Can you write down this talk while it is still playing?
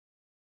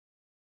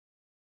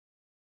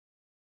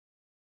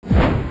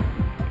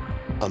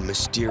A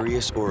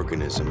mysterious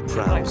organism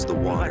prowls the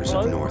waters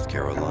of North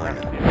Carolina.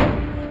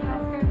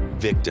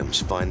 Victims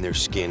find their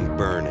skin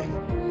burning.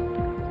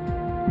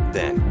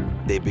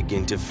 Then, they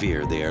begin to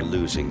fear they are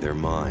losing their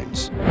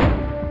minds.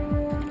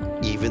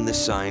 Even the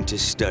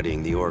scientists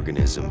studying the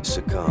organism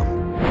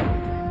succumb.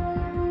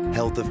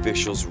 Health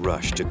officials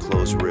rush to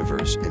close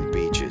rivers and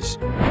beaches.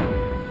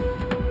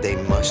 They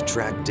must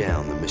track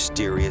down the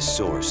mysterious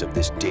source of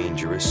this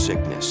dangerous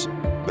sickness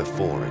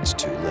before it's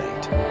too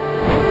late.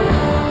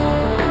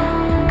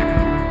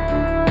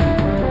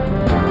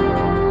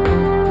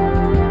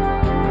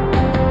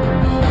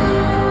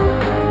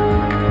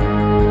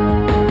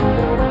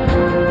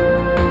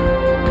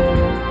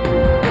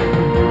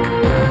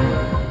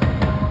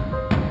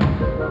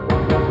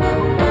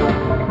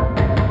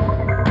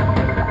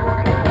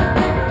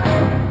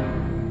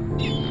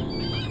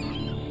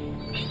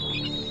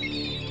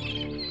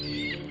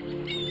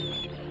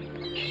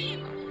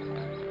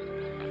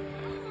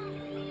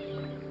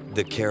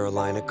 The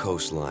Carolina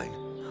coastline,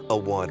 a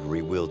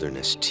watery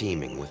wilderness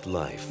teeming with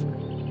life.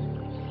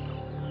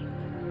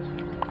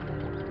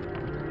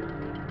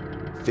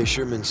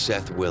 Fishermen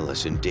Seth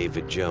Willis and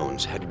David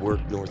Jones had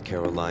worked North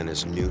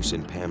Carolina's Neuse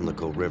and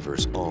Pamlico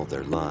rivers all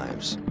their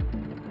lives.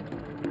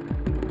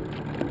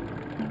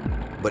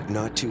 But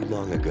not too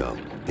long ago,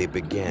 they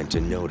began to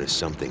notice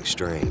something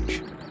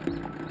strange.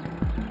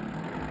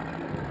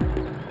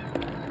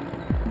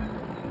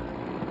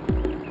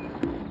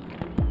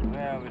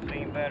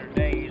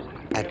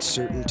 At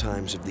certain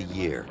times of the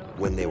year,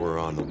 when they were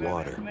on the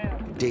water,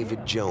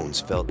 David Jones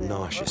felt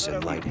nauseous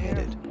and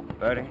lightheaded.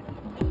 Buddy,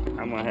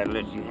 I'm gonna have to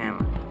let you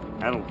hammer.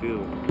 I don't feel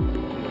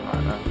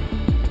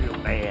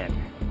bad,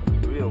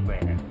 real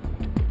bad.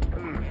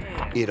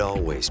 It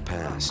always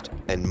passed,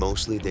 and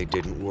mostly they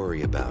didn't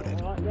worry about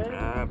it.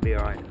 I'll be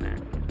all right,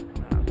 man.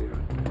 I'll be all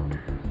right.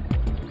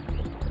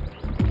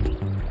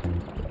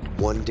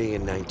 One day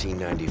in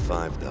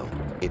 1995, though,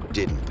 it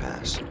didn't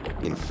pass.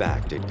 In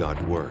fact, it got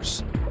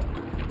worse.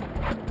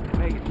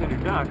 Make it to the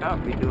dock, I'll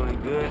be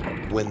doing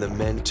good. When the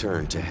men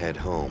turned to head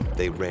home,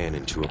 they ran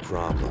into a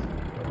problem.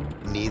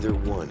 Neither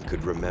one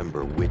could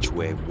remember which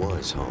way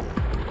was home.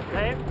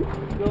 Hey,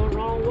 going the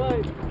wrong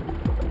way.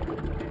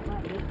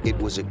 It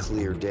was a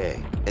clear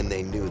day, and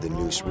they knew the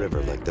Neuse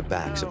River like the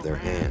backs of their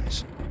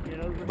hands.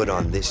 But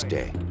on this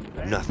day,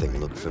 nothing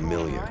looked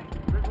familiar.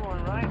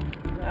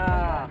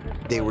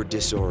 They were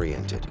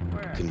disoriented,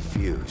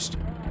 confused.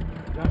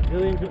 Got to go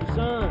into the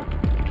sun.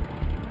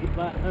 Get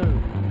back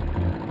home.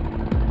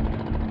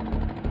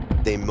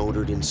 They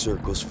motored in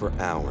circles for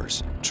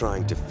hours,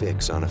 trying to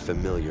fix on a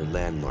familiar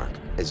landmark,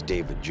 as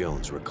David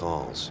Jones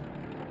recalls.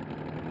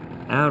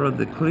 Out of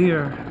the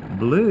clear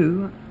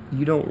blue,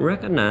 you don't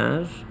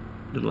recognize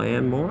the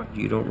landmark.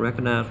 You don't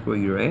recognize where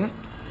you're at.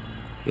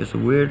 It's a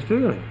weird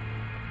feeling.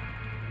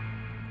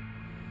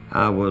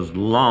 I was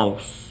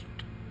lost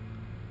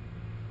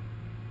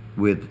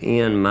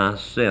within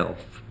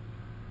myself.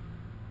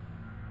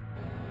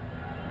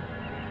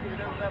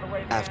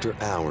 After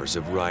hours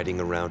of riding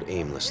around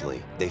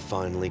aimlessly, they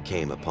finally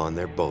came upon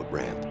their boat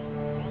ramp.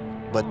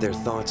 But their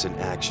thoughts and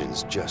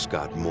actions just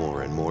got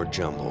more and more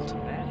jumbled.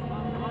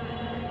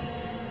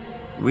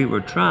 We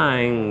were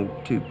trying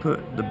to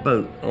put the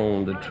boat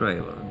on the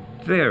trailer.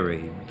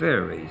 Very,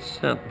 very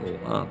simple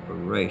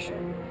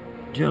operation.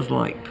 Just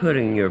like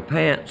putting your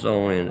pants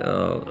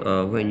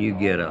on when you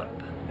get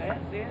up.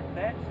 That's it.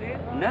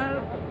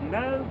 No,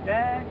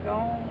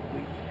 daggone.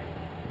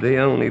 The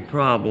only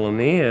problem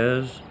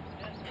is,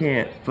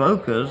 can't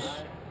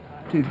focus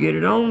to get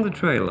it on the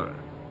trailer.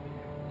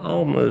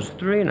 Almost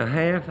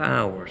 3.5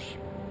 hours.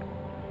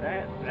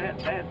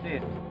 That's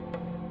it.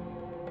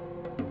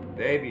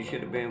 Babe, you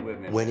should have been with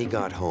me. When he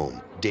got home,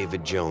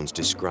 David Jones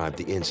described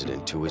the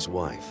incident to his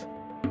wife.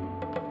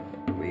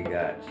 We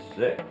got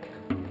sick.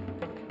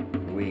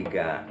 We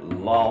got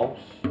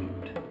lost.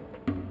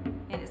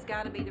 And it's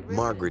got to be the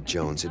Margaret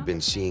Jones had been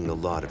seeing a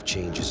lot of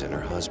changes in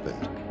her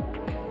husband.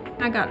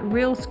 I got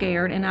real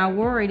scared and I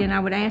worried, and I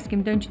would ask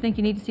him, don't you think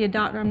you need to see a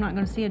doctor? I'm not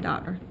going to see a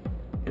doctor.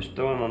 It's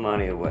throwing my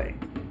money away.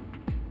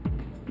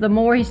 The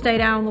more he stayed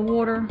out on the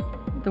water,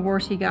 the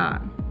worse he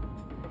got.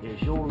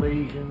 Is your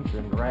lesions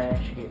and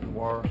rash getting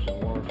worse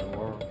and worse and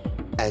worse?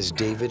 As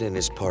David and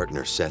his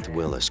partner Seth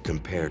Willis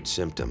compared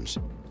symptoms,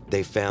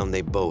 they found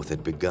they both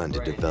had begun to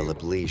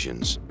develop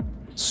lesions,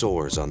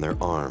 sores on their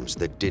arms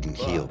that didn't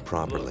heal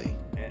properly.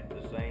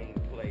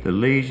 The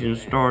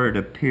lesions started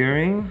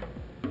appearing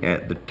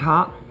at the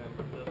top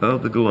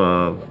of the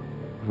glove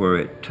where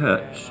it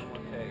touched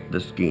the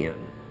skin.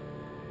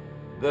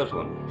 This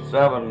one,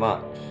 7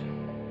 months.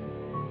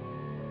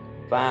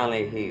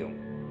 Finally healed.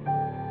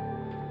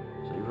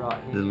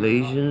 The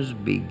lesions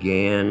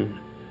began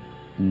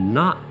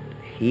not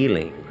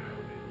healing,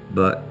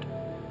 but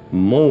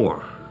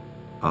more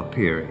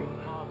appearing.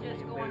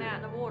 Just going out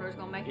in the water is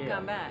going to make you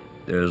come back.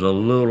 There's a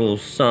little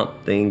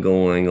something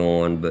going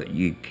on, but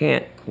you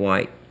can't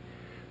quite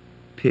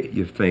put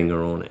your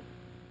finger on it.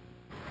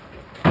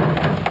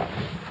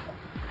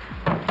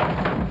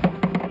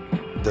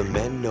 The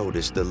men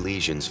noticed the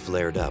lesions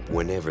flared up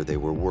whenever they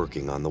were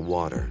working on the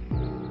water.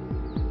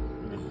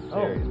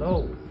 Oh,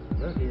 no.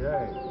 Looky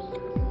there.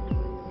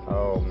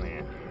 Oh,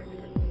 man.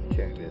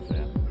 Check this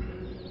out.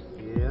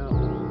 Yeah.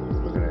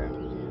 Look at that.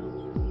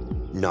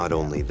 Not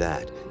only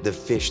that, the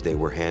fish they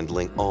were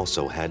handling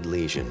also had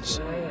lesions.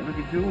 Look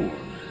at yours.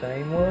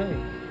 Same way.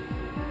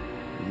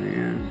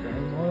 Man.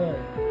 Same way.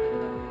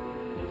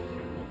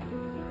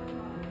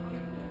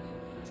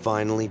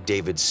 Finally,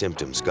 David's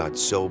symptoms got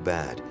so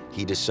bad,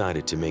 he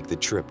decided to make the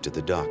trip to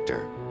the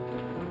doctor.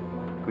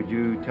 Could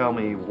you tell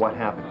me what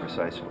happened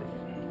precisely?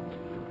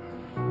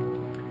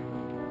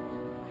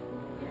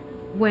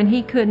 When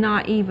he could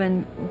not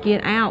even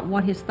get out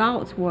what his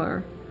thoughts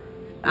were,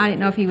 I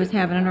didn't know if he was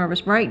having a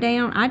nervous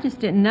breakdown. I just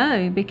didn't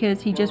know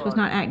because he just was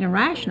not acting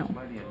rational.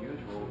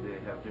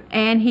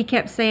 And he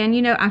kept saying,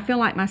 you know, I feel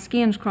like my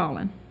skin's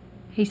crawling.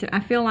 He said, I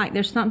feel like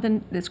there's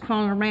something that's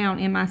crawling around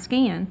in my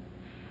skin.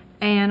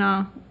 And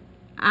I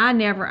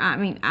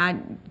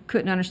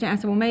couldn't understand. I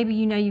said, well, maybe,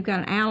 you know, you've got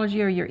an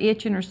allergy or you're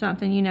itching or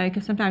something, you know,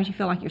 because sometimes you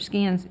feel like your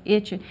skin's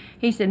itching.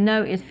 He said,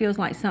 no, it feels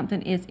like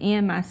something is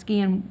in my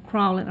skin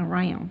crawling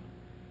around.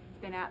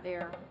 Been out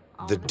there.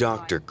 The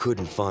doctor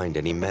couldn't find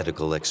any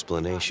medical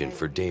explanation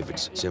for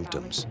David's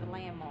symptoms.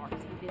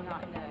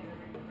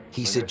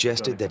 He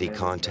suggested that he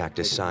contact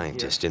a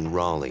scientist in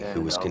Raleigh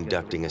who was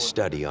conducting a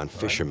study on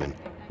fishermen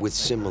with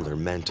similar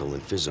mental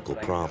and physical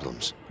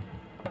problems.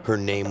 Her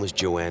name was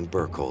Joanne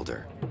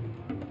Burkholder.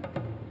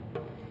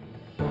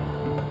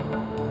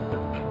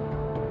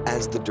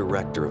 As the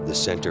director of the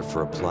Center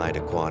for Applied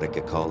Aquatic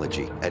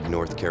Ecology at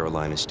North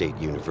Carolina State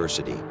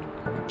University,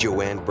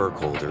 Joanne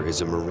Burkholder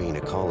is a marine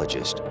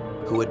ecologist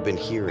who had been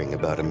hearing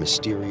about a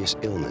mysterious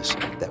illness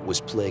that was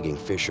plaguing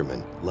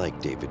fishermen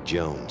like David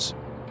Jones.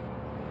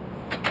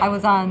 I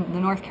was on the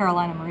North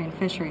Carolina Marine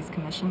Fisheries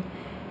Commission,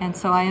 and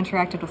so I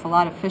interacted with a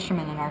lot of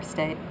fishermen in our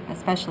state,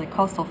 especially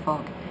coastal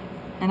folk.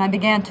 And I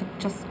began to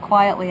just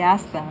quietly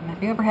ask them,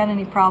 have you ever had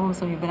any problems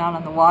when you've been out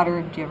on the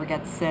water? Did you ever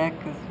get sick?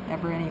 Has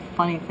ever any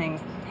funny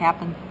things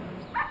happened?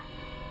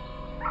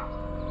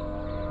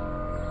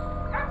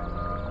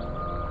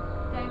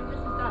 David, this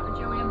is Dr.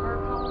 Joanne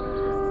Burkholder.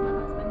 This is my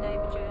husband,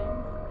 David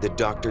Jones. The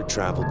doctor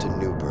traveled to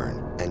New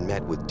Bern and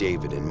met with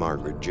David and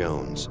Margaret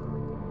Jones.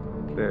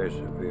 Very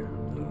severe.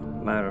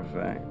 Matter of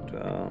fact,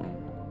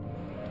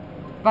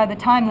 By the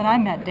time that I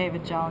met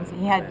David Jones,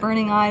 he had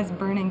burning eyes,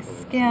 burning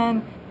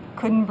skin,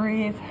 couldn't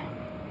breathe.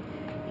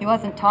 He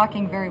wasn't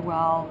talking very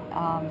well.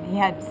 He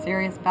had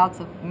serious bouts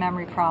of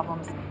memory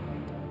problems.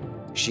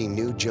 She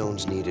knew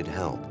Jones needed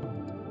help.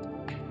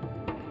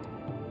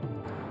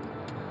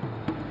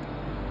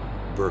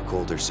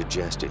 Burkholder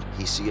suggested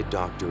he see a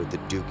doctor at the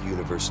Duke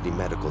University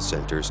Medical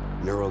Center's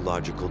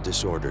Neurological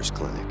Disorders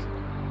Clinic.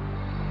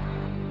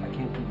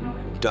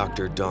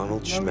 Dr.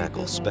 Donald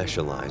Schmeckel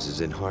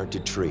specializes in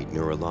hard-to-treat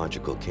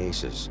neurological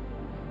cases.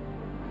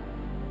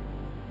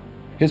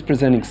 His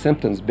presenting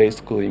symptoms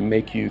basically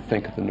make you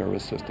think of the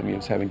nervous system. He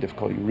was having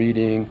difficulty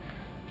reading.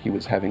 He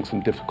was having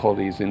some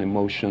difficulties in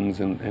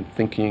emotions and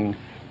thinking.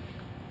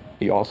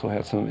 He also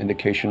had some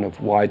indication of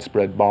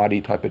widespread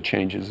body type of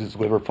changes. His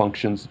liver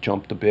functions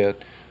jumped a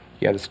bit.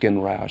 He had a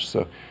skin rash.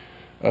 So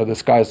the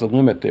sky's the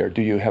limit there.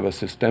 Do you have a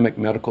systemic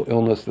medical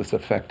illness that's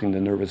affecting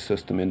the nervous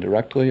system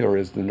indirectly, or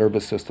is the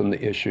nervous system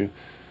the issue?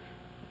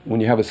 When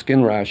you have a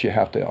skin rash, you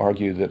have to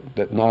argue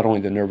that not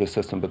only the nervous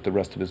system but the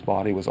rest of his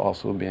body was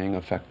also being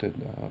affected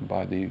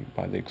by the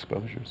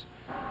exposures.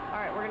 All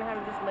right, we're gonna have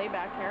him just lay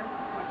back here.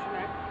 Watch your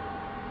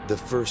neck. The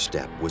first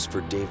step was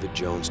for David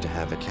Jones to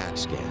have a CAT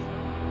scan.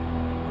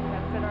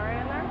 That fit all right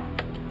in there?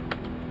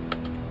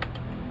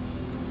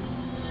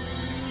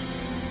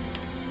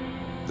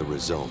 The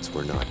results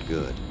were not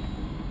good.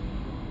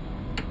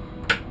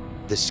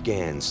 The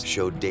scans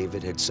showed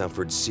David had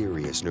suffered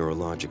serious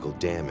neurological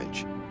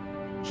damage.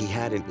 He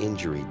had an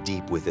injury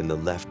deep within the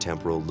left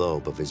temporal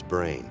lobe of his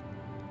brain,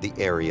 the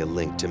area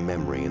linked to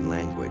memory and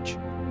language.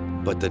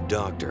 But the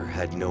doctor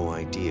had no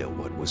idea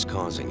what was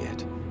causing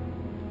it.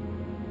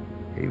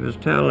 he was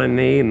telling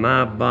me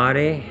my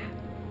body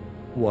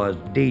was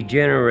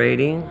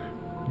degenerating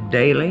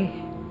daily,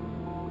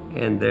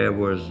 and there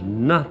was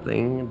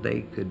nothing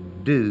they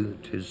could do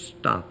to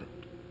stop it.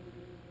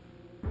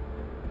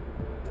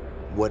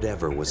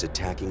 Whatever was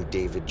attacking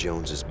David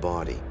Jones's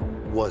body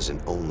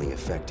wasn't only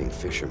affecting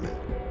fishermen.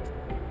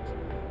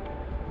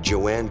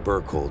 Joanne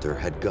Burkholder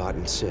had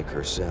gotten sick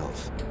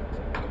herself.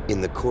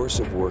 In the course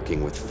of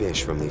working with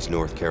fish from these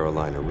North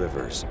Carolina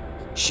rivers,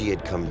 she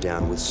had come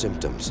down with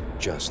symptoms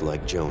just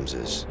like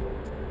Jones's.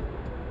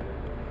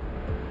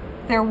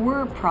 There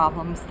were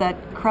problems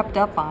that crept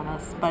up on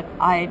us, but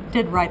I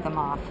did write them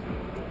off.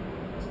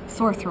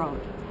 Sore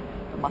throat.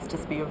 It must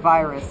just be a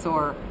virus,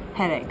 or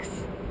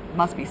headaches. It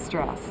must be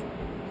stress.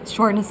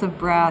 Shortness of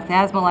breath,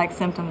 asthma-like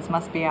symptoms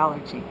must be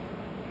allergy.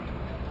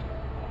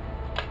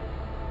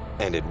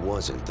 And it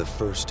wasn't the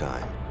first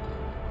time.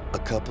 A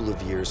couple of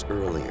years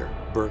earlier,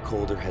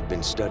 Burkholder had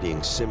been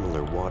studying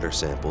similar water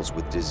samples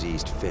with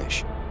diseased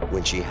fish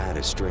when she had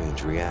a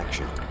strange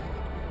reaction.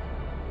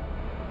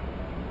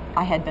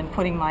 I had been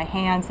putting my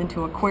hands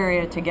into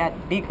aquaria to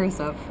get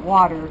beakers of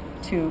water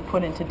to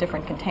put into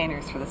different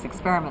containers for this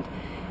experiment.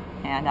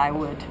 and I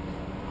would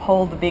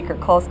hold the beaker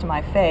close to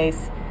my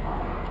face.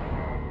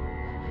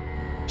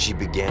 She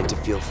began to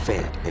feel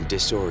faint and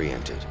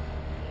disoriented.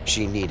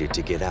 She needed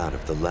to get out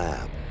of the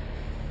lab.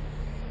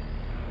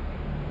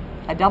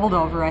 I doubled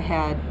over. I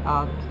had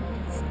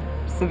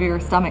severe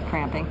stomach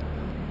cramping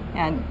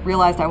and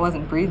realized I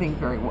wasn't breathing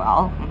very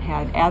well and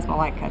had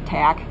asthma-like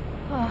attack.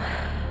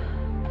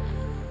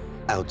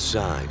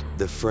 Outside,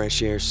 the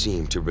fresh air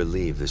seemed to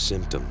relieve the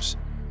symptoms.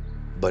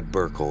 But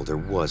Burkholder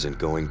wasn't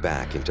going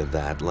back into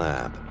that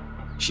lab.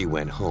 She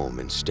went home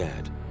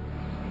instead.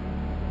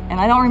 And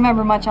I don't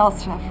remember much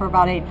else for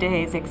about 8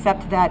 days,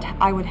 except that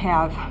I would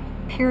have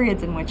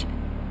periods in which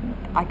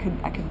I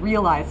could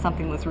realize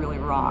something was really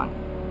wrong.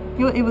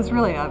 It was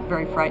really a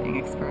very frightening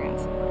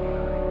experience.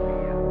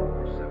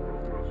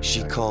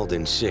 She called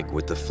in sick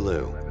with the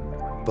flu,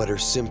 but her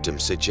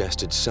symptoms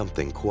suggested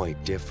something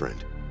quite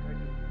different.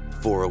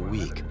 For a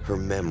week, her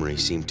memory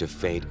seemed to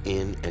fade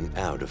in and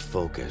out of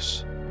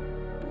focus.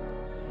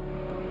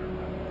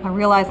 I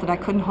realized that I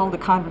couldn't hold a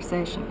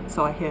conversation,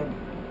 so I hid.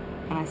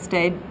 And I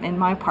stayed in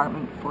my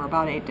apartment for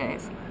about 8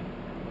 days.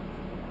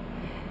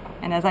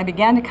 And as I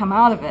began to come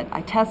out of it,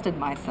 I tested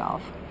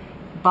myself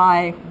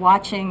by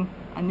watching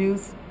a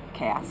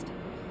newscast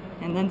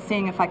and then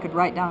seeing if I could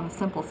write down a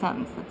simple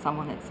sentence that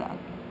someone had said.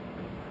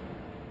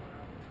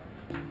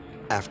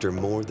 After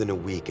more than a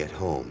week at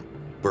home,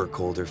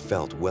 Burkholder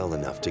felt well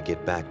enough to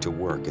get back to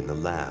work in the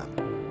lab.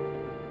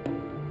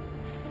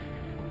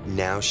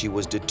 Now she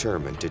was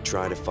determined to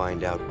try to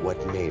find out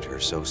what made her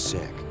so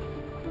sick.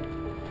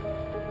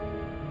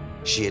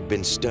 She had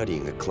been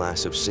studying a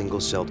class of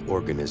single-celled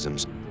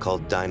organisms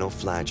called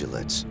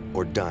dinoflagellates,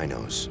 or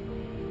dinos.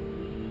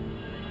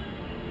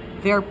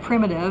 They're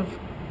primitive,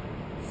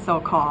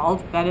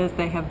 so-called. That is,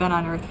 they have been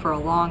on Earth for a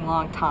long,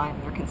 long time.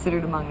 They're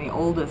considered among the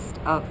oldest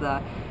of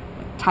the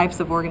types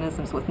of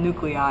organisms with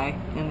nuclei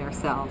in their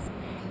cells.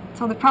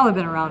 So they've probably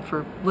been around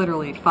for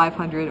literally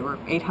 500 or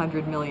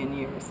 800 million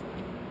years.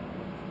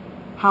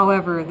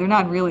 However, they're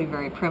not really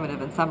very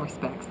primitive in some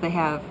respects. They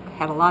have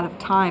had a lot of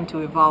time to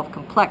evolve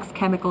complex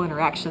chemical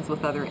interactions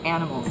with other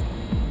animals.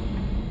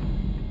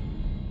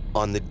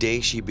 On the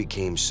day she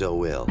became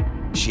so ill,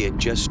 she had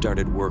just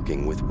started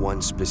working with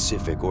one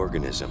specific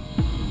organism,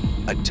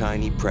 a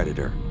tiny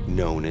predator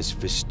known as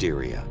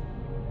Pfiesteria.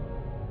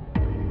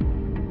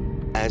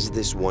 As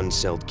this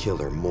one-celled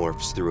killer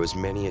morphs through as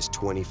many as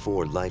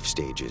 24 life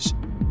stages,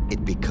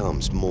 it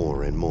becomes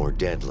more and more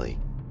deadly.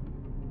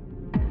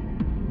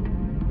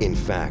 In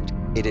fact,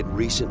 it had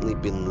recently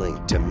been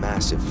linked to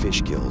massive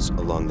fish kills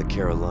along the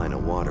Carolina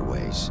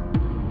waterways.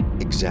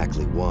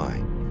 Exactly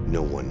why,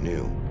 no one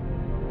knew.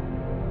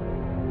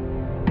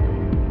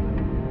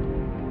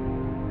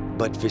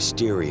 But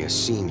Pfiesteria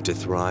seemed to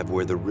thrive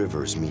where the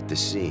rivers meet the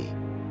sea,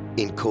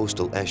 in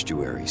coastal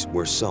estuaries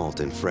where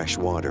salt and fresh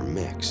water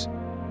mix.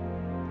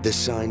 The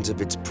signs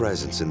of its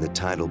presence in the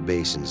tidal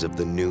basins of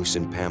the Neuse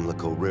and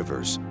Pamlico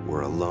rivers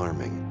were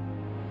alarming.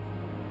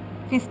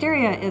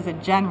 Pfiesteria is a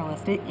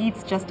generalist. It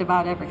eats just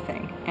about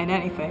everything and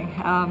anything.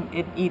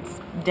 It eats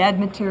dead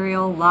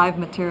material, live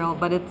material,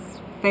 but its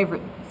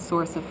favorite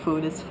source of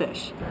food is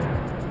fish.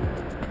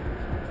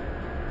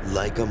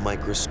 Like a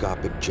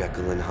microscopic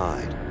Jekyll and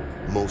Hyde,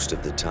 most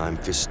of the time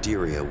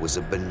Pfiesteria was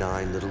a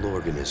benign little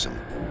organism,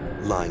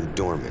 lying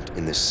dormant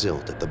in the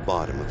silt at the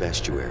bottom of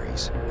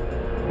estuaries.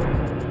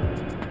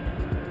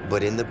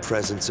 But in the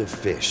presence of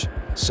fish,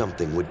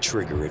 something would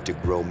trigger it to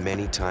grow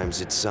many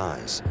times its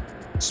size,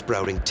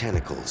 sprouting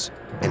tentacles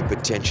and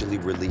potentially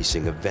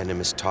releasing a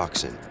venomous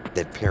toxin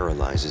that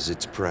paralyzes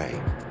its prey.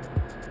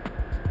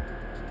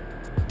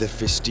 The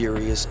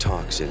Pfiesteria's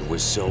toxin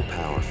was so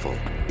powerful,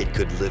 it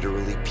could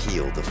literally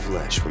peel the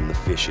flesh from the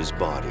fish's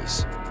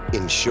bodies.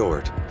 In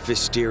short,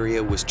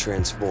 Pfiesteria was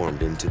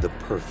transformed into the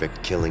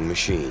perfect killing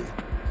machine.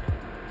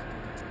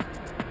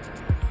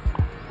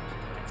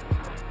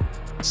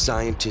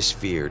 Scientists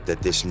feared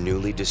that this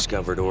newly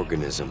discovered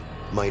organism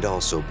might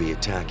also be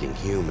attacking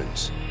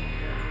humans.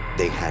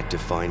 They had to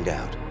find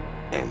out,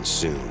 and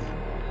soon.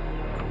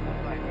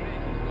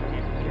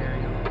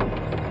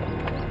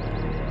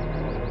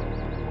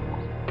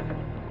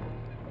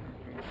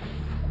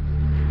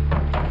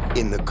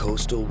 In the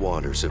coastal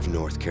waters of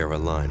North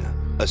Carolina,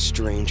 a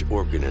strange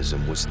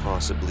organism was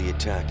possibly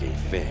attacking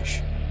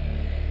fish,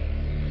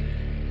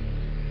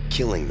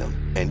 killing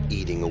them and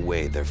eating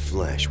away their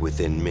flesh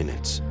within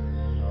minutes.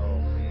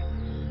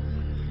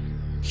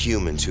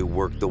 Humans who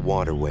worked the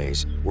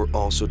waterways were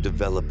also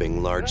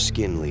developing large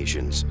skin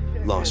lesions,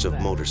 loss of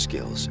motor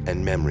skills,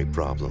 and memory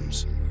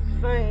problems.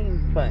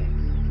 Same thing.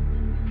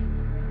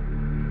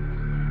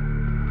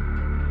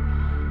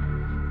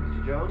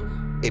 Mr.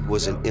 Jones? It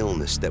was an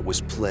illness that was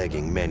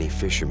plaguing many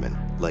fishermen,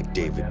 like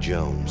David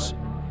Jones.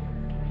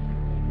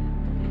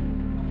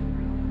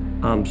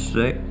 I'm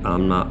sick,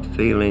 I'm not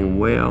feeling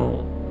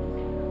well,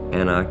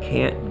 and I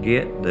can't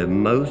get the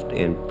most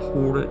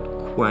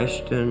important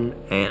question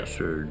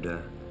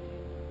answered.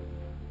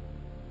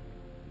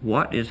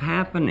 What is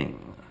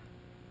happening?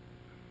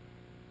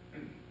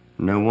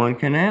 No one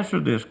can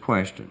answer this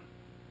question.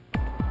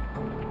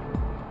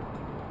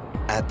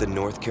 At the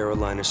North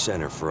Carolina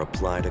Center for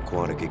Applied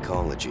Aquatic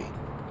Ecology,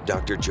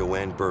 Dr.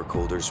 Joanne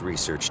Burkholder's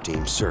research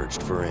team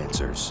searched for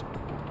answers.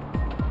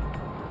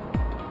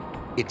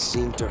 It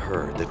seemed to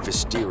her that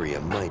Pfiesteria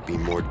might be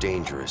more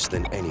dangerous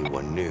than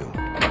anyone knew.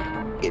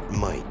 It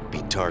might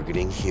be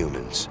targeting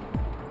humans.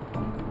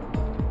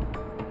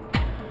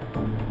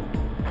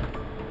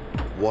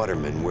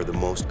 Watermen were the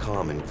most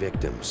common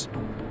victims,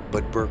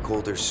 but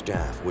Burkholder's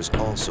staff was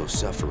also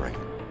suffering.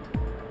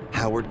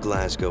 Howard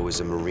Glasgow is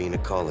a marine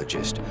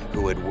ecologist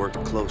who had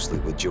worked closely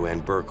with Joanne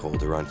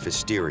Burkholder on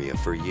Pfiesteria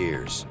for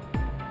years.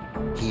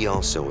 He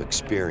also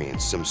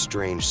experienced some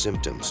strange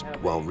symptoms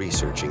while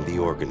researching the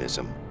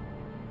organism.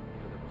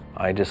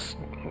 I just,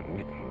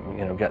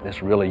 got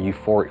this really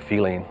euphoric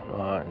feeling.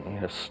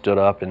 Stood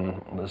up and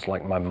it was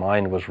like my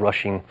mind was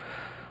rushing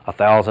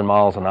 1,000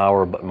 miles an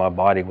hour, but my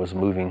body was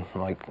moving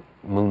like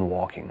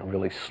moonwalking,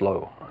 really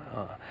slow.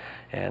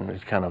 And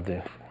it's kind of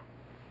the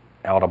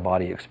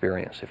out-of-body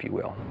experience, if you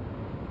will.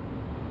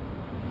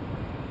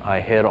 I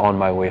head on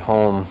my way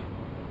home.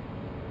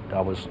 I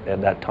was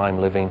at that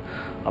time living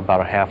about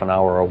a half an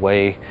hour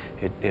away.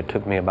 It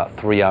took me about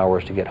 3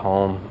 hours to get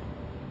home.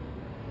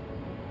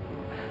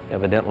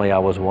 Evidently, I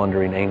was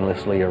wandering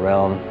aimlessly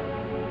around.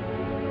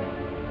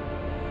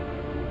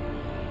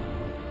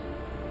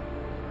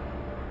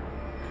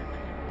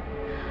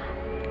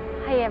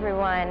 Hi,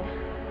 everyone.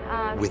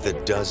 With a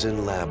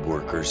dozen lab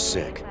workers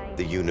sick,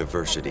 the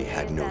university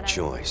had no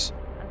choice.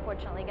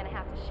 Unfortunately, going to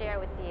have to share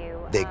with you.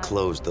 They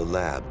closed the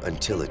lab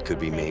until it could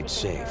be made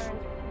safe,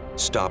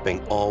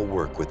 stopping all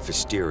work with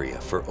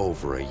Pfiesteria for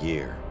over a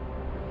year.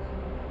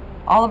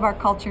 All of our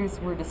cultures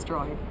were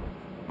destroyed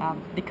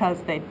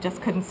because they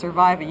just couldn't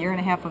survive a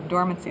 1.5 years of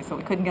dormancy, so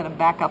we couldn't get them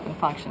back up and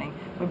functioning.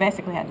 We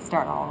basically had to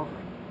start all over.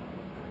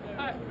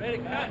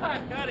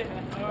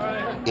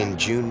 In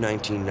June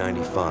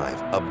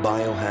 1995, a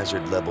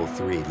biohazard level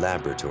 3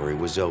 laboratory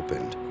was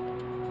opened.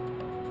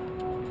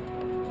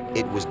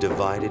 It was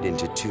divided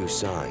into 2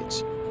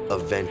 sides, a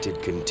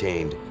vented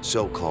contained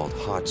so-called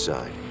hot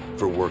side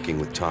for working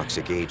with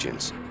toxic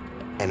agents,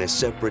 and a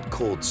separate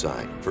cold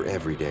side for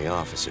everyday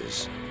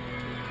offices.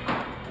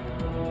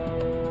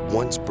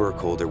 Once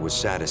Burkholder was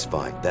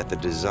satisfied that the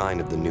design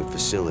of the new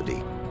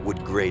facility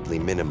would greatly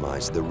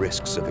minimize the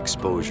risks of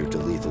exposure to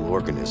lethal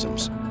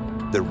organisms,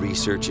 the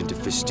research into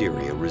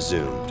Pfiesteria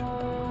resumed.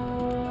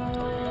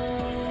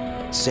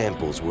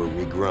 Samples were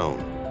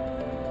regrown.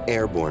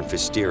 Airborne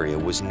Pfiesteria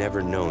was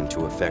never known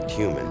to affect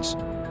humans,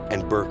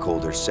 and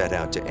Burkholder set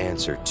out to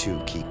answer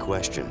 2 key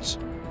questions.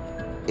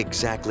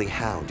 Exactly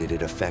how did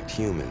it affect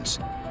humans,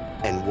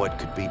 and what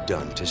could be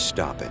done to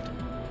stop it?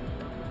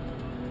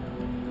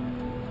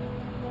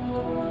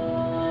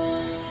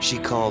 She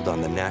called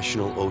on the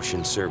National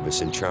Ocean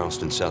Service in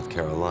Charleston, South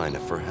Carolina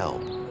for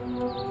help.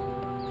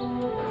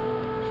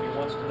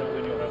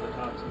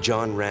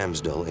 John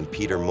Ramsdell and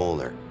Peter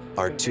Moeller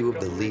are 2 of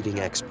the leading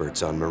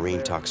experts on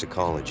marine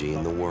toxicology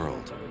in the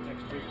world.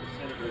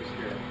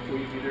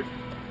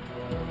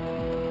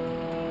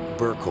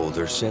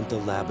 Burkholder sent the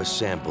lab a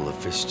sample of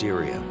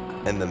Pfiesteria,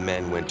 and the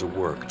men went to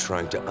work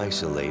trying to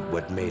isolate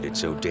what made it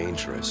so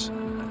dangerous.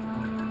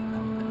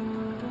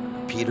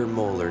 Peter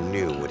Moeller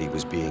knew what he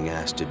was being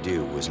asked to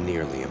do was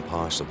nearly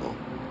impossible.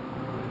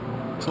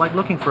 It's like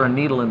looking for a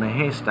needle in the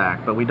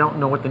haystack, but we don't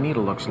know what the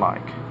needle looks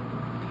like.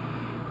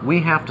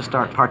 We have to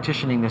start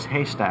partitioning this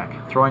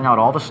haystack, throwing out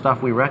all the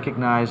stuff we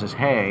recognize as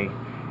hay,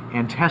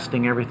 and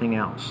testing everything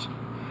else.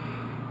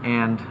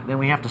 And then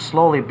we have to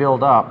slowly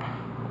build up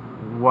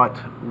what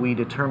we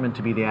determine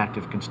to be the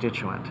active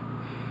constituent.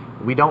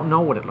 We don't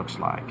know what it looks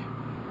like.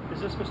 Is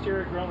this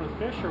Pfiesteria grown with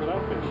fish or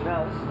without fish?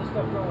 No, this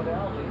stuff grown with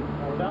algae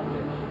or without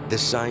fish. The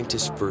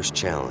scientists' first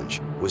challenge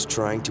was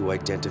trying to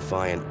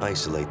identify and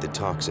isolate the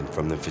toxin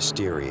from the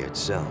Pfiesteria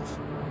itself.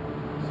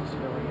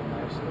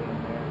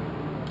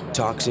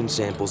 Toxin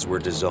samples were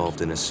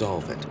dissolved in a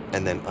solvent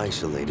and then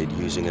isolated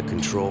using a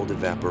controlled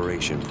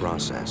evaporation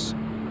process.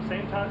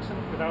 Same toxin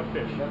without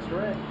fish. That's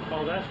correct.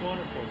 Oh, that's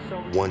wonderful.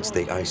 So once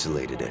they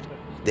isolated it,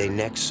 they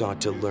next sought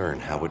to learn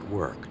how it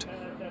worked.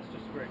 That's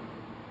just great.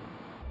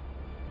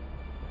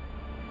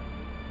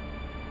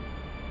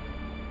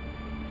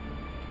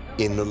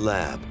 In the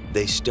lab,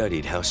 they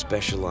studied how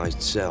specialized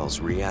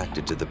cells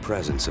reacted to the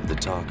presence of the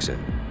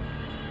toxin.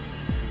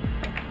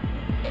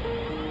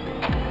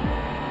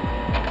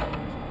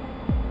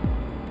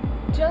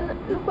 John,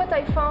 look what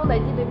I found. I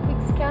did a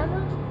quick scan.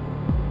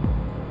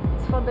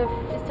 It's for the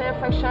Pfiesteria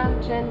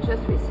fraction Jen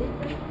just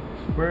received.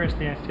 Where is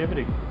the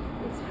activity?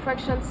 It's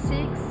fraction 6,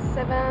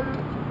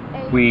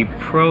 7, 8. We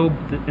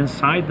probe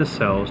inside the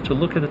cells to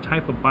look at the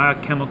type of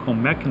biochemical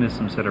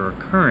mechanisms that are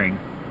occurring.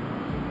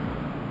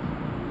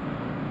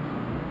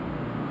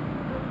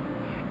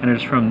 And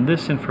it's from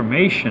this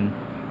information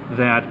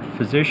that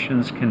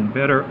physicians can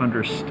better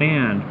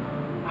understand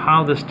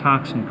how this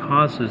toxin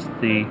causes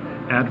the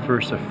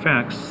adverse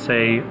effects,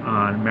 say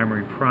on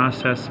memory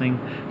processing,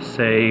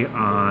 say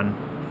on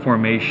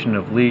formation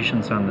of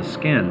lesions on the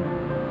skin.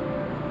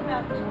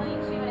 About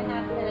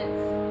 22.5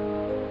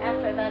 minutes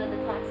after that of the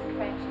toxic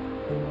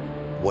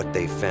fraction. What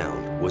they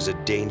found was a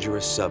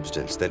dangerous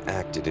substance that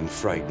acted in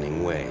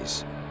frightening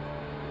ways.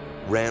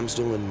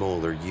 Ramsdell and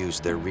Moeller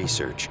used their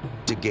research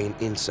to gain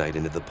insight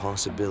into the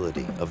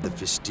possibility of the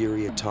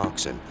Pfiesteria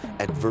toxin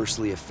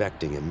adversely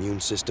affecting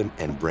immune system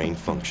and brain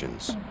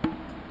functions.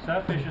 So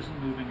that fish isn't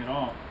moving at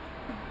all.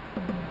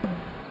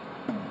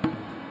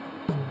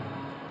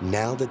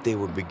 Now that they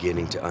were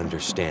beginning to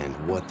understand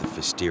what the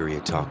Pfiesteria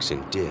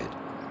toxin did,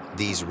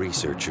 these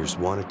researchers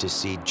wanted to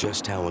see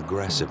just how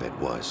aggressive it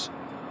was.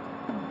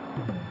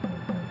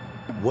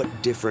 What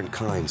different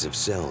kinds of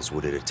cells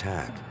would it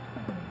attack?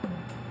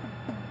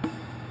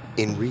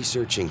 In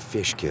researching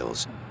fish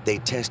kills, they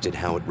tested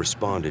how it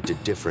responded to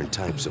different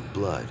types of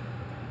blood.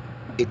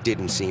 It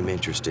didn't seem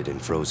interested in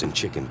frozen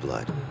chicken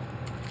blood.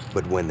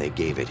 But when they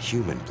gave it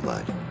human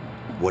blood,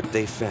 what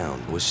they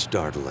found was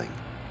startling.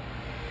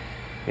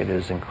 It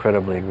is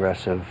incredibly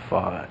aggressive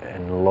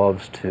and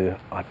loves to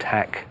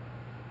attack.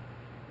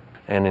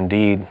 And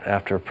indeed,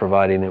 after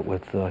providing it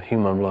with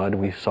human blood,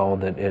 we saw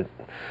that it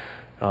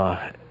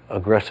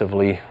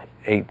aggressively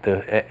ate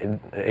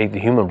the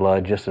human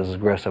blood just as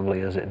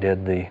aggressively as it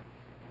did the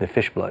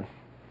fish blood.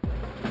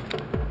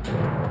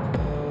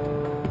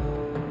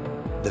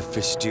 The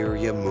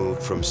Pfiesteria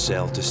moved from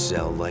cell to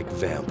cell like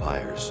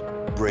vampires,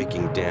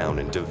 breaking down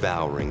and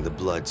devouring the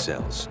blood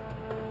cells.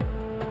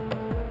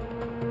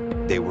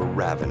 They were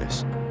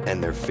ravenous,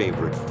 and their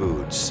favorite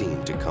food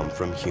seemed to come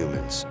from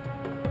humans.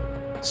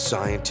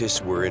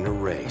 Scientists were in a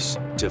race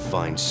to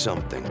find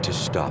something to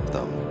stop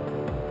them.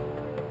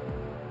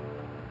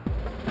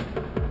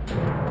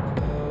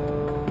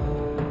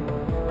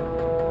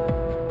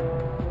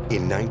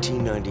 In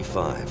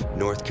 1995,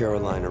 North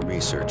Carolina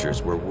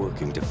researchers were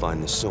working to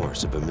find the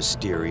source of a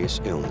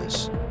mysterious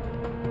illness.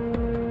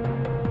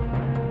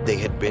 They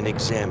had been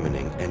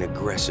examining an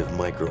aggressive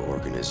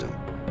microorganism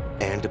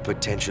and a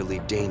potentially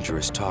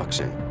dangerous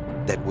toxin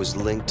that was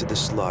linked to the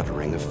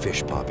slaughtering of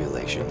fish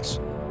populations.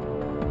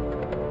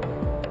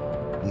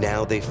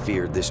 Now they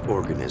feared this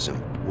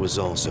organism was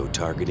also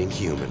targeting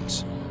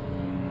humans.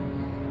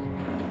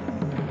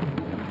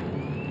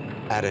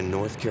 At a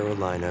North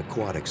Carolina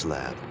aquatics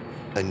lab,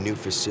 a new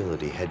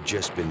facility had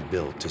just been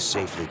built to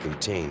safely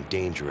contain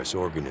dangerous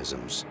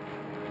organisms.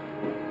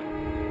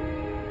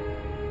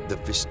 The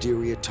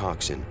Pfiesteria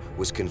toxin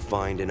was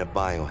confined in a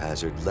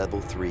biohazard level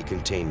 3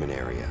 containment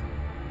area.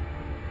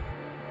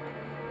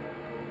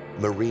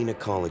 Marine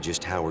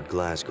ecologist Howard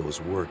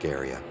Glasgow's work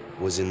area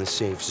was in the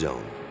safe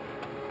zone,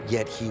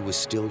 yet he was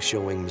still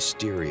showing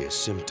mysterious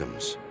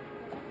symptoms.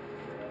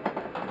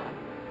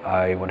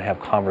 I would have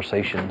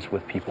conversations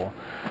with people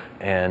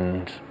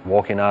and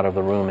walking out of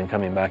the room and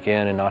coming back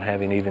in and not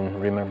having even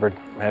remembered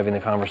having the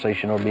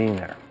conversation or being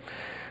there,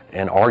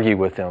 and argue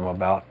with them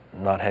about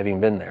not having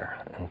been there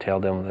and tell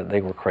them that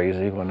they were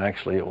crazy when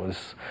actually it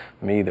was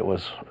me that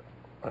was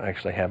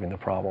actually having the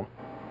problem.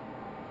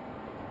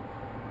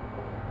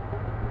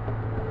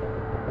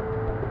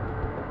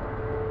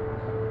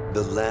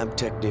 The lab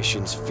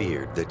technicians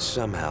feared that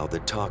somehow the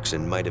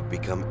toxin might have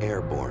become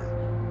airborne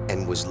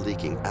and was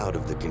leaking out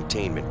of the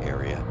containment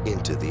area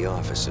into the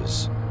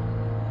offices.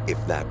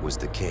 If that was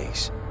the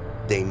case,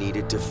 they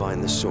needed to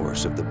find the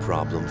source of the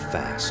problem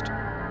fast.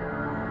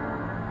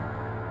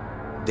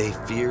 They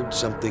feared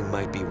something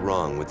might be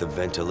wrong with the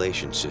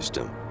ventilation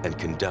system and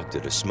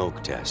conducted a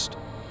smoke test.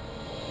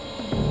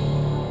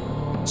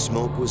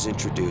 Smoke was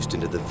introduced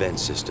into the vent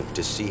system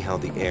to see how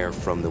the air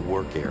from the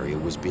work area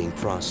was being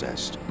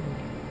processed.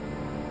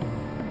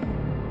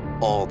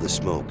 All the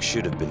smoke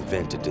should have been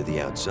vented to the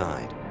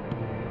outside.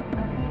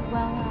 Good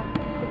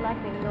luck.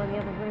 They can go in the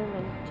other room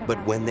and check But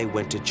out. when they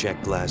went to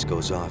check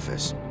Glasgow's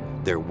office,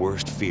 their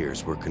worst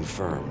fears were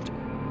confirmed.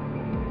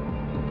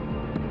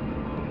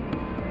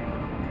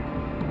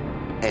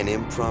 An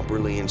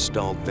improperly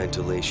installed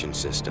ventilation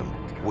system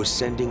was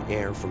sending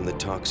air from the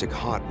toxic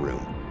hot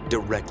room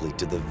directly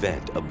to the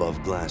vent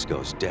above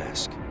Glasgow's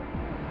desk.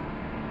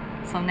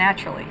 So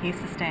naturally, he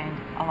sustained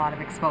a lot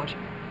of exposure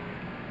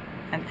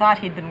and thought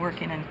he'd been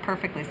working in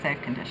perfectly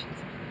safe conditions.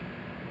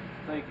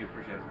 Thank you,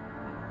 appreciate it.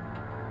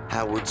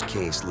 Howard's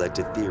case led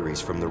to theories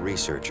from the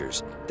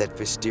researchers that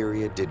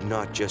Pfiesteria did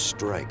not just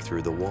strike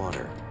through the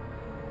water.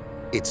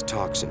 Its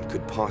toxin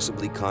could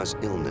possibly cause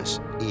illness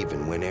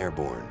even when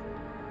airborne.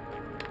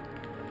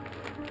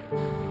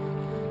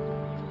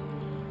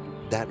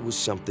 That was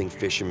something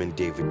fisherman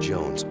David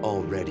Jones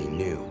already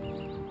knew.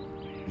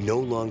 No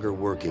longer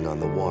working on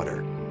the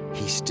water,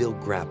 he still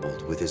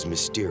grappled with his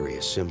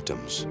mysterious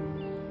symptoms.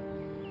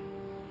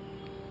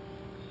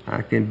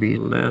 I can be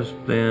less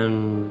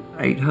than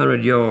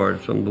 800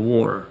 yards from the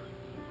water,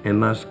 and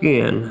my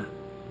skin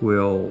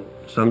will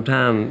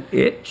sometimes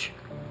itch.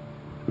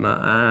 My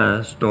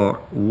eyes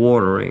start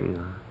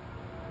watering.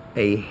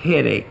 A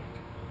headache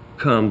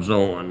comes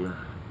on.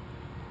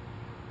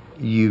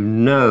 You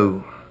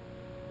know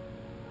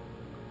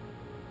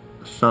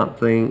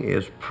something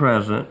is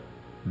present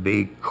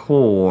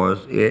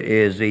because it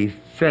is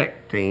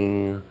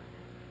affecting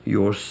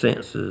your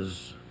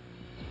senses.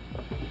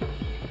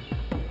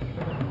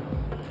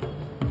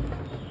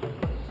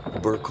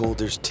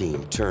 Burkholder's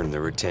team turned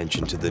their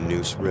attention to the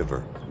Neuse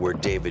River, where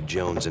David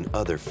Jones and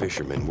other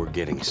fishermen were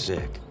getting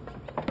sick.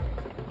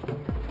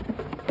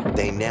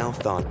 They now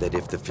thought that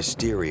if the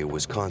Pfiesteria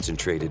was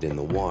concentrated in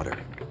the water,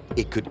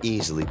 it could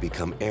easily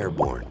become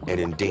airborne and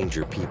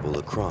endanger people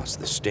across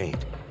the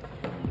state.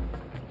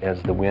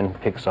 As the wind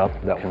picks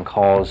up, that can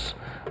cause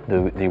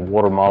the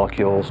water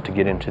molecules to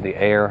get into the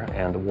air,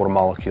 and the water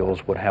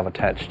molecules would have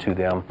attached to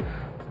them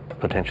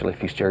potentially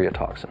Pfiesteria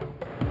toxin.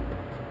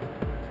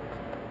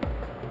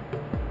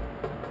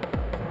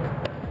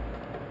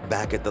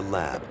 Back at the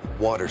lab,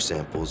 water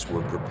samples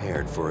were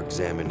prepared for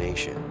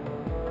examination.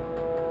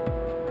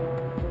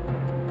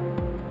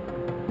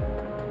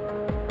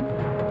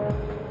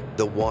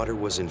 The water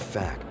was in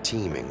fact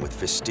teeming with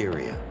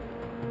Pfiesteria.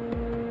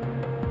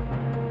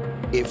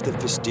 If the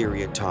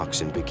Pfiesteria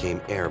toxin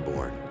became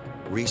airborne,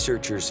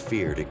 researchers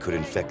feared it could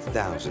infect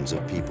thousands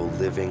of people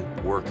living,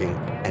 working,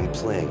 and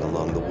playing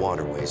along the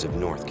waterways of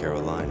North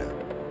Carolina.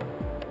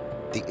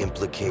 The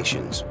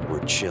implications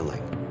were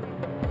chilling.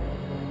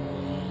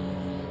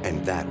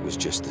 And that was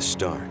just the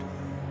start.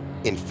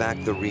 In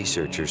fact, the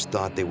researchers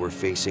thought they were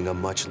facing a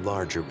much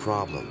larger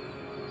problem,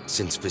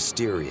 since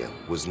Pfiesteria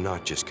was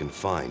not just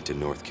confined to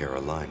North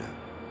Carolina.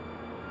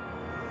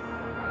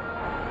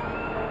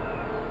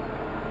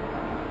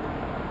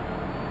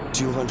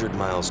 "200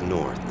 miles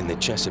north in the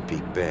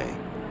Chesapeake Bay,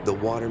 the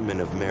watermen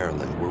of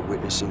Maryland were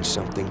witnessing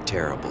something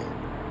terrible.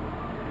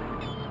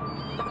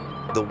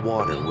 The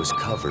water was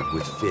covered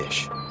with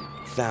fish,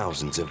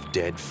 thousands of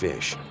dead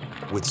fish,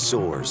 with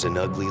sores and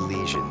ugly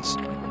lesions,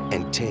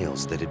 and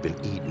tails that had been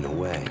eaten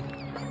away.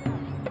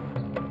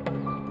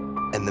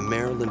 And the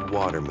Maryland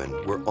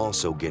watermen were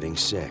also getting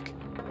sick.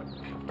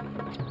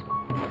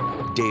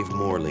 Dave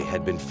Morley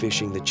had been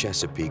fishing the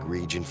Chesapeake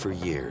region for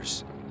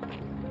years.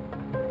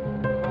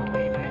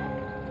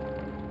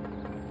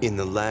 In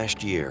the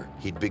last year,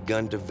 he'd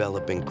begun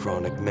developing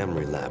chronic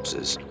memory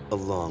lapses,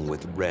 along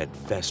with red,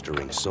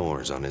 festering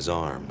sores on his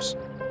arms.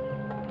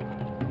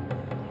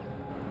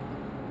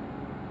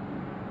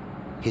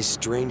 His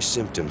strange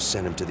symptoms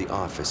sent him to the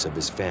office of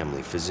his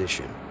family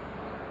physician.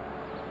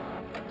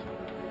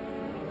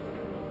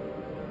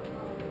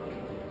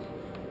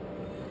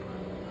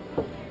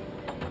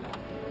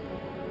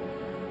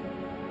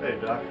 Hey,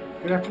 Doc.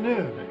 Good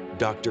afternoon.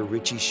 Dr.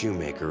 Richie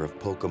Shoemaker of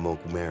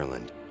Pocomoke,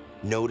 Maryland,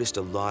 noticed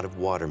a lot of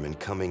watermen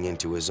coming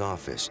into his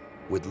office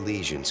with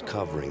lesions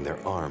covering their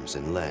arms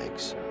and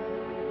legs.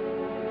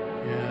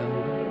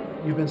 And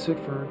you've been sick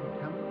for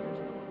how many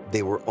years?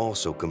 They were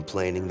also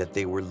complaining that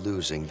they were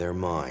losing their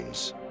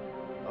minds.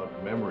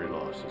 Memory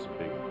loss is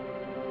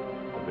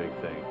a big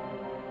thing.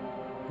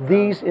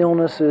 These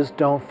illnesses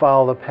don't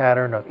follow the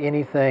pattern of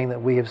anything that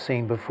we have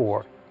seen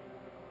before.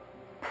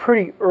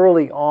 Pretty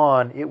early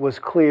on, it was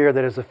clear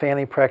that as a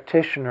family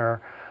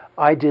practitioner,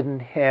 I didn't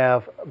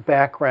have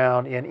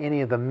background in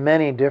any of the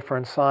many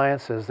different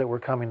sciences that were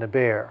coming to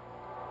bear.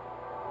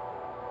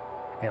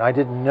 And I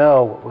didn't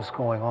know what was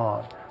going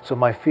on. So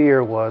my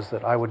fear was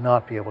that I would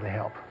not be able to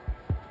help.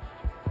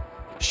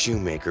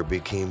 Shoemaker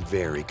became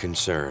very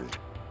concerned.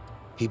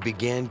 He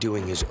began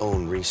doing his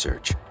own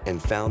research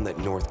and found that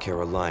North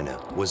Carolina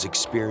was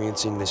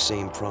experiencing the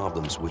same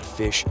problems with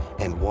fish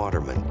and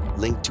watermen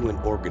linked to an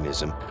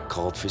organism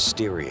called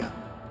Pfiesteria.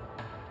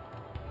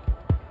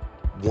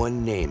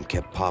 One name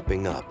kept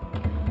popping up: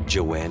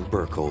 Joanne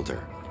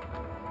Burkholder.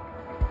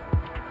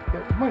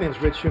 Yeah, my name is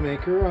Rich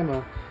Shoemaker. I'm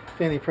a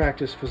family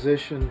practice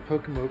physician,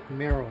 Pocomoke,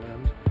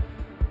 Maryland.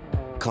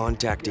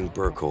 Contacting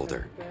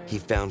Burkholder, he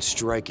found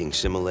striking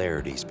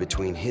similarities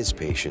between his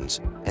patients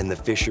and the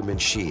fishermen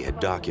she had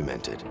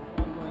documented.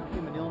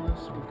 Human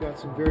illness, we've got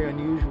some very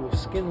unusual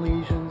skin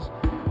lesions.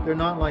 They're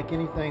not like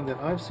anything that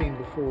I've seen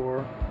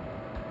before.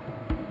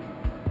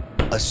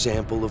 A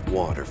sample of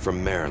water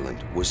from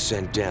Maryland was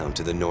sent down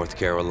to the North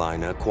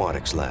Carolina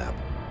Aquatics Lab.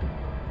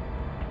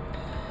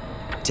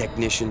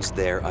 Technicians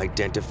there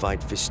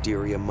identified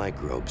Pfiesteria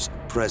microbes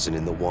present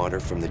in the water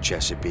from the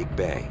Chesapeake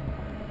Bay.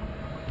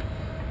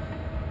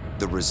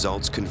 The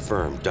results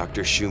confirmed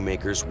Dr.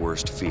 Shoemaker's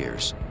worst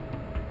fears.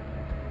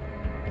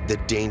 The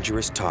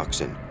dangerous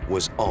toxin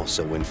was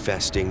also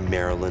infesting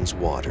Maryland's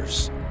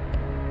waters.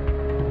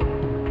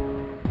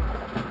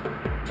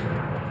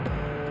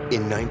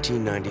 In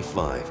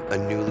 1995, a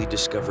newly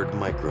discovered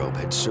microbe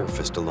had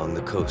surfaced along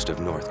the coast of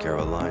North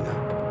Carolina.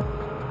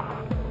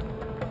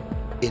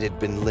 It had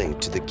been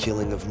linked to the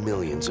killing of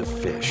millions of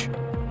fish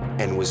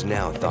and was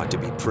now thought to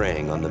be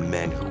preying on the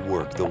men who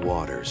worked the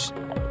waters.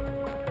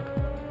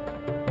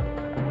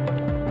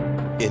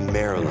 In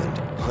Maryland,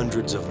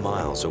 hundreds of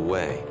miles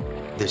away,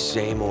 the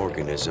same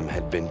organism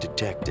had been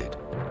detected.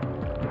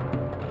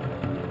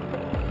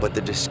 But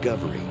the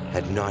discovery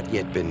had not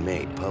yet been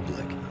made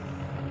public.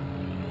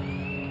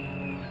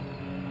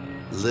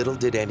 Little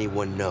did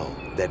anyone know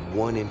that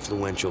one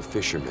influential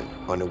fisherman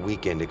on a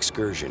weekend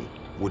excursion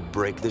would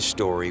break the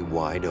story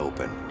wide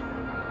open.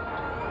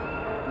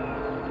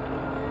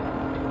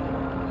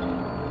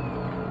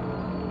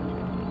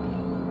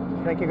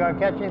 Think you're gonna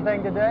catch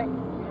anything today?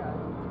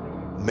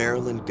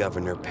 Maryland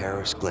Governor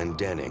Paris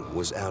Glendenning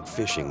was out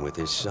fishing with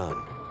his son.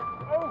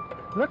 Oh,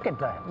 look at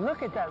that,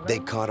 look at that. They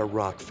caught a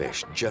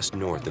rockfish just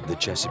north of the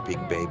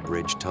Chesapeake Bay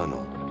Bridge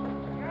Tunnel.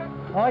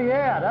 Oh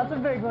yeah, that's a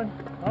big one.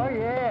 Oh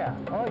yeah,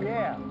 oh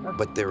yeah.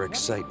 But their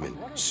excitement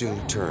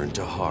soon turned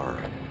to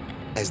horror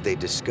as they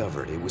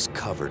discovered it was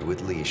covered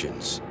with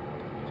lesions.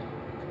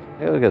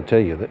 I gotta tell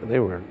you, they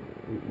were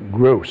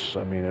gross.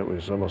 I mean, it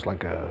was almost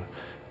like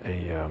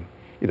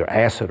either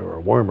acid or a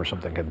worm or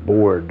something had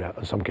bored,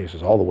 in some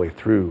cases, all the way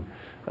through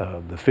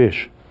the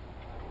fish.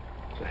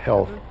 The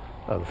health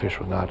of the fish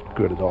was not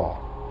good at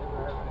all.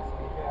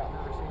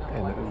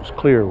 And it was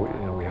clear,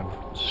 we have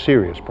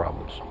serious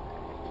problems.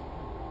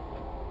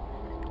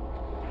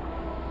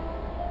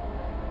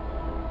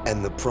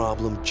 And the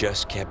problem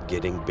just kept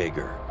getting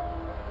bigger.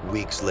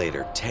 Weeks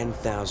later,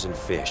 10,000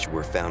 fish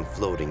were found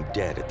floating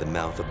dead at the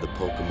mouth of the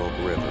Pocomoke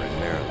River in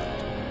Maryland.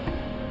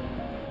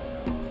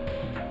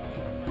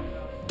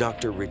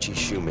 Dr. Richie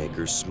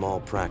Shoemaker's small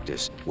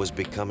practice was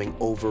becoming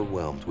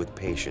overwhelmed with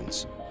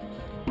patients.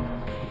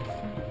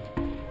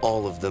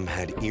 All of them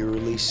had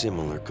eerily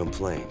similar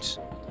complaints: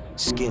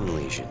 skin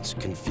lesions,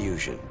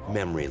 confusion,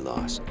 memory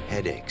loss,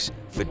 headaches,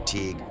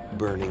 fatigue,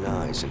 burning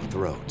eyes and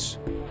throats.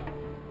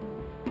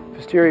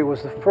 Physteria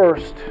was the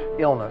first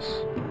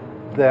illness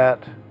that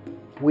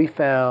we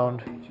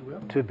found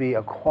to be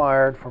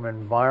acquired from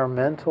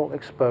environmental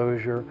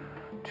exposure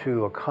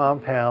to a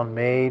compound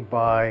made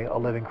by a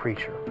living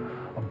creature,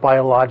 a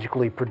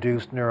biologically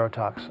produced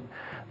neurotoxin.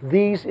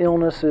 These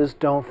illnesses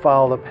don't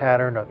follow the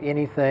pattern of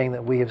anything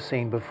that we have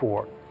seen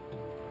before.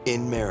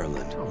 In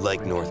Maryland,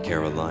 like North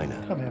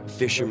Carolina,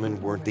 fishermen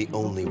weren't the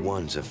only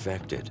ones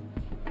affected.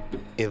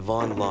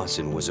 Yvonne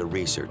Lawson was a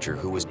researcher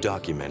who was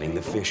documenting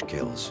the fish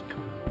kills.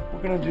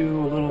 We're going to do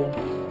a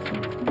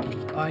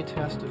little eye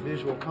test of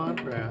visual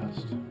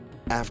contrast.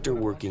 After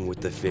working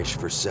with the fish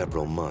for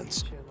several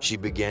months, she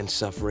began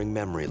suffering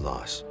memory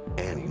loss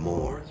and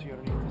more.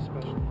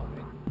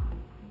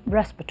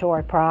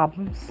 Respiratory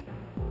problems.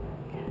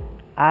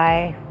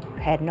 I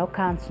had no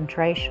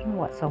concentration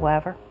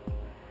whatsoever.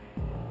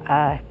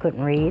 I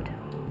couldn't read,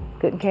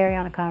 couldn't carry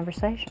on a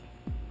conversation.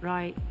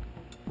 Right.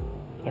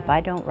 If I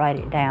don't write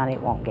it down,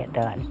 it won't get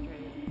done.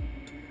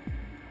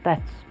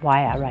 That's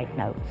why I write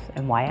notes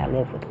and why I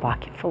live with a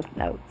pocket full of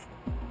notes.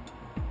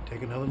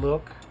 Take another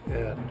look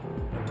at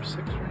number 6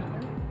 right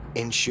here.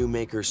 In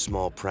Shoemaker's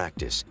small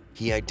practice,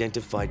 he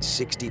identified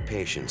 60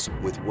 patients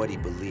with what he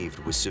believed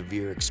was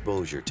severe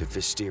exposure to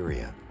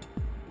Physteria.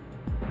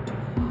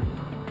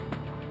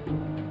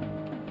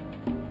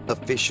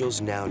 Officials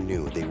now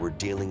knew they were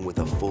dealing with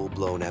a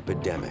full-blown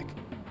epidemic.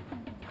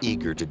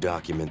 Eager to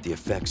document the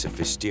effects of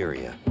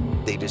Physteria,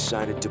 they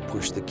decided to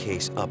push the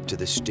case up to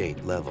the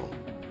state level.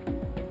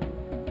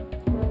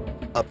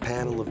 A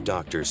panel of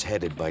doctors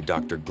headed by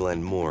Dr.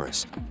 Glenn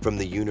Morris from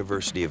the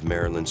University of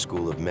Maryland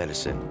School of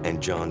Medicine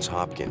and Johns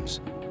Hopkins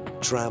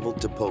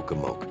traveled to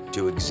Pocomoke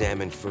to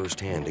examine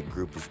firsthand a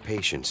group of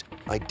patients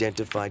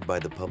identified by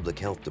the Public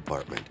Health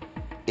Department,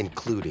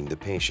 including the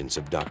patients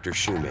of Dr.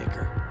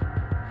 Shoemaker.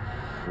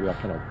 We all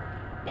kind of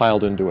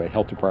piled into a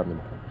health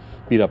department,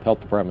 beat-up health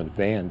department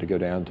van to go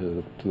down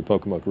to the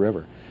Pocomoke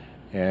River.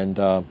 And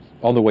on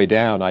the way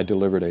down, I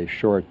delivered a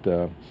short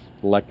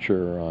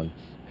lecture on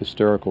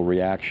hysterical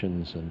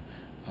reactions and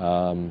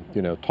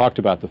talked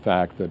about the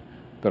fact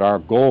that our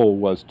goal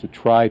was to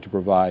try to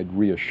provide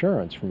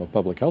reassurance from a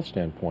public health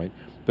standpoint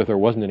that there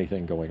wasn't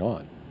anything going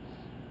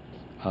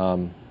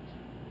on.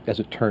 As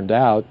it turned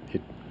out,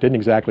 it didn't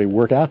exactly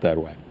work out that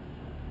way.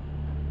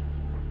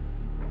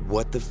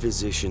 What the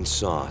physicians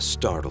saw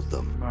startled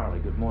them. Marley,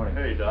 good morning.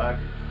 Hey, Doc.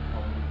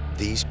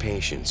 These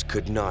patients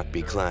could not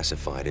be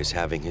classified as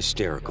having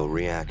hysterical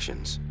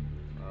reactions.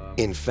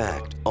 In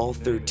fact, all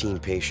 13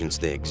 patients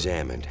they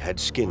examined had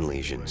skin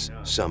lesions,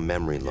 some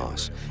memory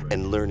loss,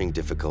 and learning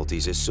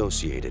difficulties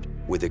associated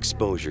with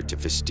exposure to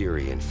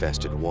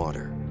Physteria-infested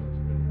water.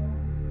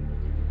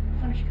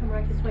 Why don't you come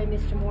right this way,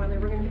 Mr. Morley?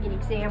 We're going to be in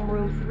exam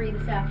room 3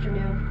 this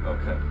afternoon.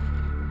 Okay.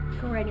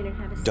 Go right in and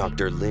have a seat.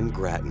 Dr. Lynn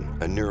Gratton,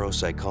 a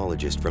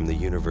neuropsychologist from the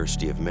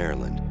University of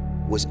Maryland,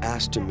 was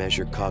asked to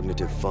measure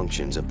cognitive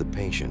functions of the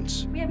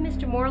patients. We have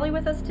Mr. Morley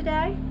with us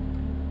today.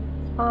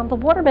 The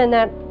watermen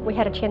that we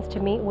had a chance to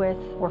meet with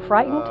were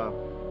frightened,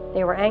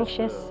 they were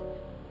anxious,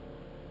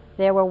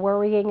 they were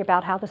worrying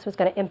about how this was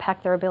going to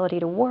impact their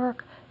ability to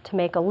work, to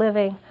make a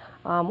living,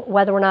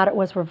 whether or not it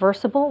was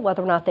reversible,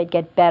 whether or not they'd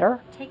get better.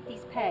 Take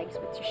these pegs,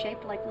 which are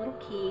shaped like little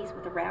keys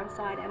with a round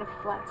side and a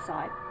flat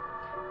side,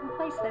 and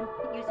place them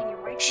using your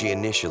right hand. She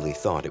initially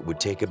thought it would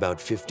take about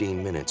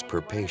 15 minutes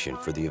per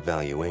patient for the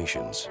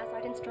evaluations. As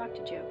I'd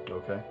instructed you.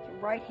 Okay. Your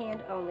right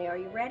hand only. Are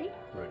you ready?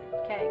 Ready.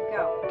 Okay,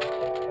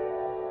 go.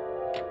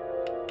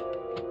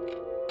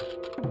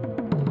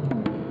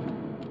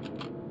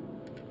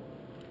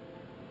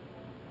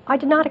 I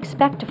did not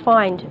expect to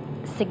find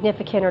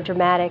significant or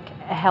dramatic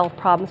health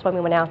problems when we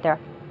went out there.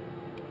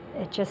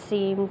 It just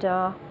seemed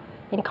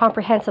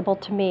incomprehensible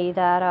to me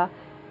that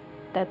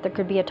there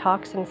could be a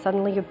toxin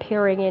suddenly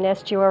appearing in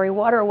estuary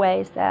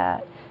waterways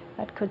that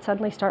could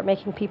suddenly start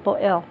making people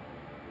ill.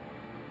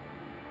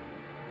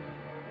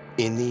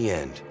 In the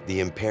end,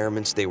 the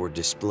impairments they were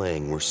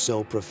displaying were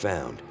so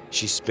profound,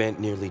 she spent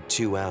nearly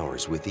 2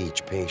 hours with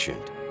each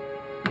patient.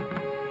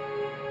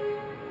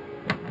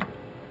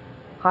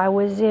 I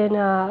was in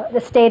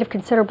a state of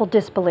considerable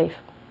disbelief.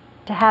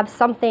 To have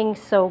something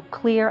so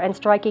clear and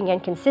striking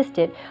and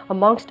consistent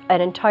amongst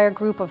an entire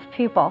group of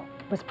people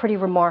was pretty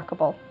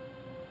remarkable.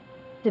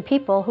 The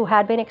people who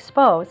had been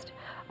exposed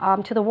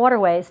to the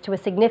waterways to a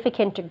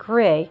significant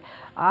degree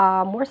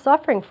were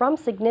suffering from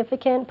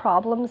significant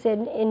problems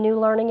in new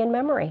learning and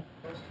memory.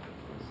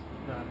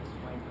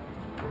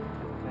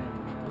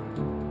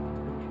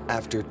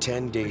 After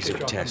 10 days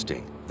of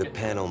testing, the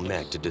panel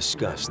met to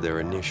discuss their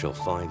initial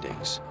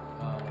findings.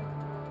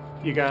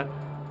 You got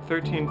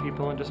 13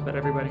 people and just about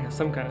everybody has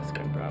some kind of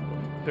skin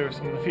problem. There were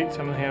some on the feet,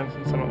 some on the hands,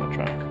 and some on the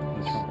trunk.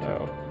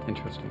 So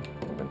interesting.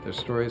 But their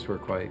stories were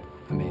quite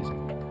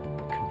amazing.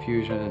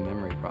 Confusion and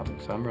memory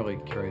problems. So I'm really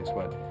curious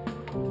what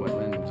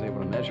Lynn was able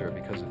to measure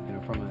because, you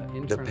know, from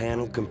an The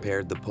panel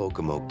compared the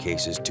Pocomoke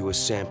cases to a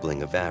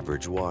sampling of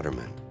average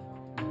watermen.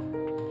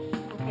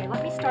 Okay,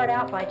 let me start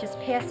out by just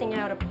passing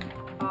out a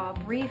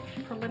brief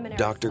preliminary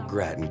Dr. summary.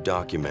 Grattan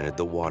documented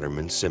the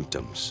watermen's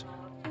symptoms.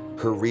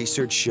 Her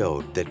research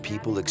showed that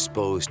people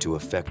exposed to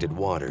affected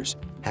waters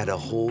had a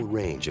whole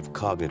range of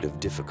cognitive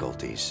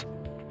difficulties.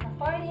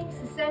 Findings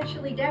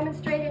essentially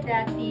demonstrated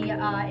that the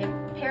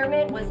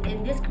impairment was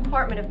in this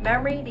compartment of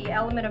memory, the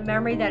element of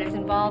memory that is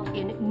involved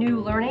in new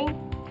learning.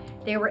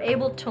 They were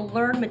able to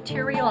learn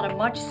material at a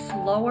much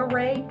slower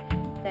rate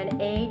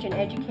than age and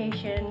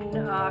education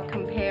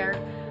compare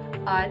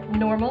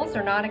normals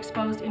or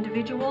non-exposed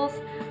individuals.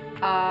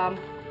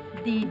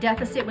 The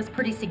deficit was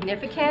pretty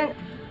significant,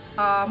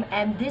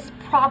 and this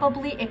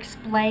probably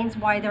explains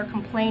why they're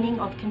complaining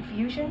of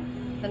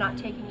confusion. They're not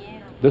taking it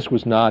in. This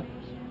was not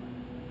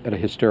at a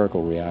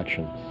hysterical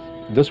reaction.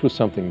 This was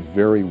something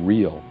very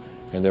real,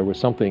 and there was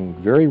something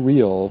very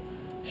real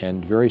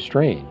and very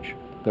strange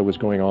that was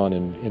going on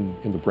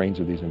in the brains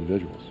of these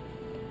individuals.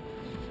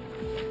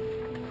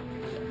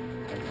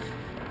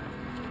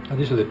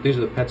 These are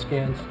the PET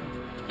scans?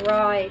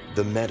 Right.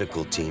 The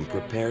medical team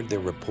prepared their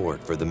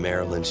report for the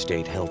Maryland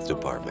State Health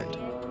Department.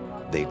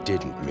 They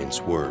didn't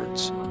mince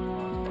words.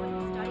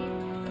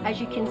 As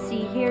you can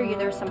see here,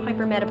 there's some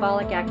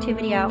hypermetabolic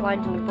activity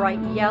outlined in the bright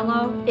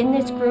yellow in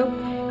this group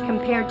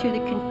compared to the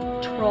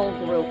control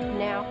group.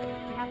 Now,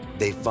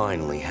 They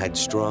finally had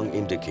strong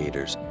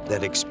indicators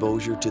that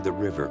exposure to the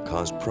river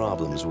caused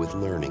problems with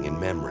learning and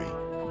memory.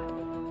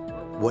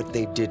 What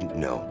they didn't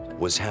know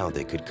was how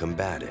they could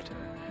combat it.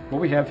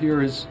 What we have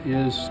here is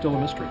still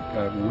a mystery.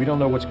 We don't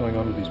know what's going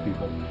on with these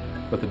people,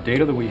 but the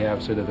data that we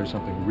have say that there's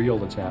something real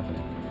that's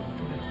happening.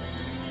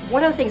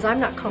 one of the things I'm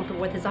not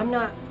comfortable with is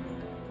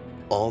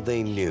All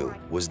they knew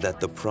was that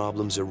the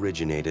problems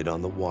originated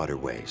on the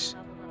waterways.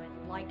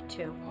 like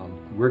to.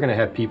 We're going to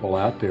have people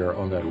out there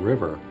on that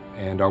river,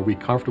 and are we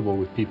comfortable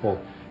with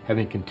people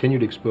having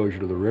continued exposure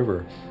to the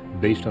river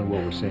based on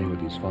what we're seeing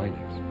with these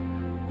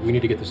findings? We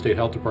need to get the State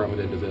Health Department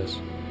into this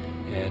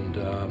and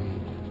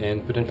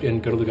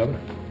go to the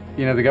governor.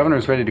 You know, the governor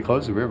is ready to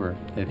close the river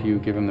if you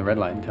give him the red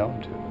light and tell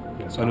him to.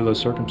 Yes, under those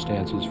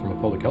circumstances, from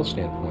a public health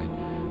standpoint,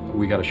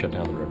 we got to shut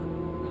down the river.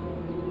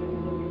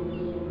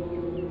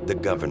 The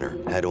governor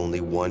had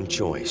only one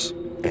choice,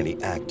 and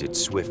he acted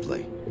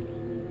swiftly.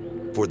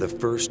 For the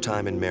first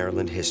time in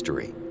Maryland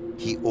history,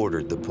 he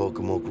ordered the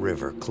Pocomoke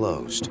River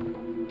closed.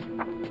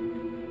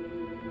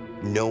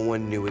 No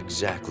one knew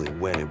exactly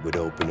when it would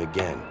open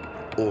again,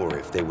 or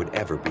if they would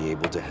ever be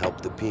able to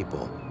help the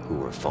people who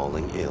were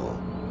falling ill.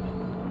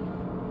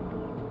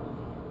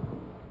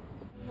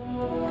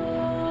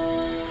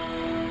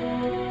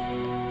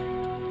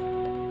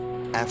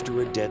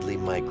 After a deadly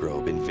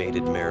microbe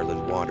invaded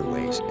Maryland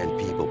waterways and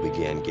people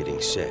began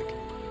getting sick,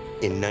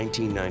 in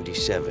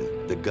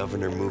 1997, the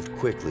governor moved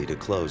quickly to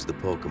close the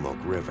Pocomoke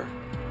River.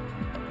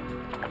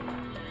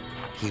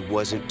 He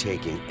wasn't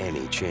taking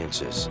any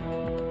chances.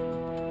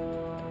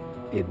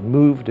 It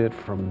moved it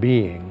from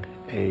being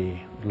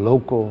a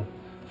local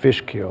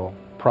fish kill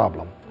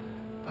problem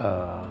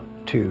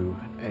to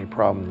a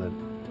problem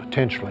that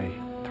potentially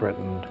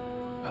threatened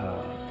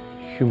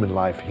human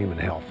life, human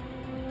health.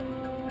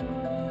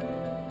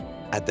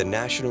 At the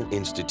National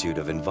Institute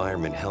of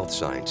Environment Health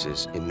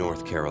Sciences in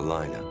North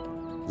Carolina,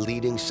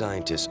 leading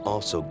scientists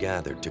also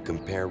gathered to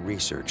compare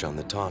research on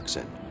the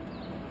toxin.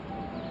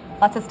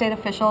 Lots of state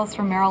officials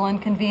from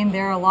Maryland convened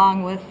there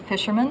along with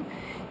fishermen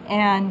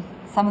and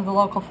some of the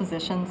local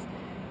physicians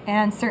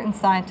and certain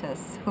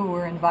scientists who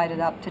were invited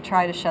up to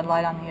try to shed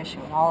light on the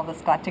issue. And all of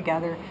us got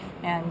together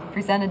and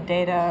presented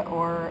data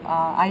or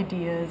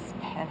ideas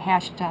and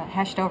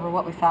hashed over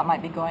what we thought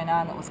might be going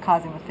on that was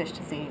causing the fish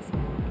disease.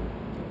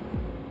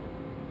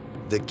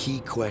 The key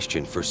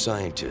question for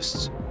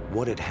scientists,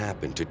 what had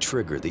happened to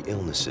trigger the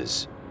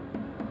illnesses?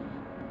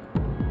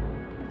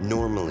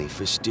 Normally,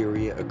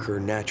 Pfiesteria occur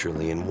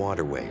naturally in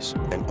waterways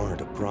and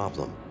aren't a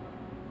problem.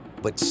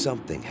 But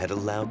something had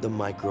allowed the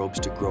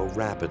microbes to grow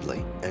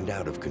rapidly and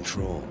out of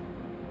control.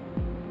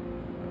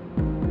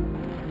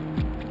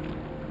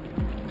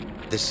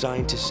 The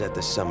scientists at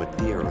the summit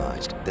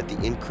theorized that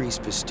the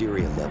increased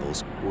Pfiesteria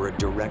levels were a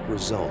direct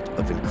result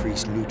of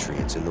increased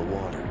nutrients in the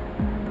water.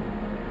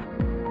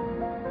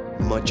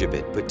 Much of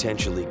it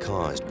potentially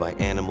caused by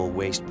animal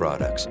waste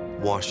products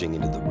washing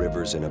into the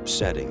rivers and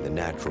upsetting the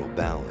natural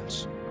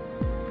balance.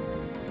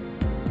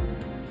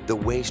 The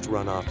waste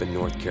runoff in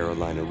North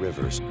Carolina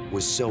rivers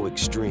was so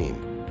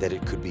extreme that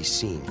it could be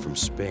seen from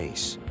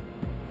space.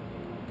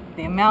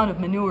 The amount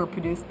of manure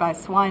produced by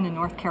swine in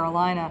North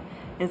Carolina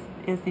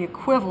is the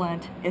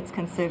equivalent, it's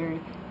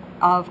considered,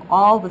 of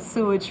all the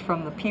sewage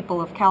from the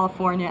people of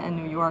California and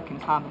New York in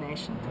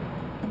combination.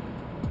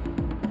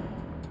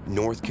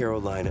 North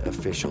Carolina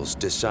officials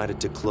decided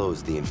to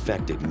close the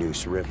infected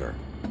Neuse River.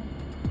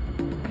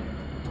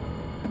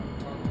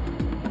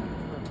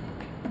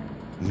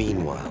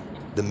 Meanwhile,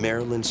 the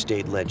Maryland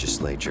State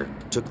Legislature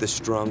took the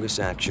strongest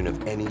action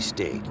of any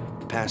state,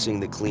 passing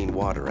the Clean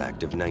Water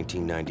Act of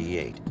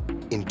 1998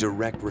 in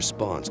direct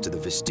response to the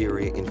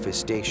Pfiesteria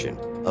infestation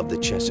of the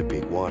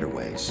Chesapeake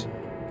waterways.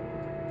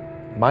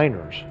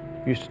 Miners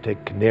used to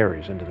take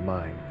canaries into the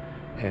mine,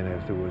 and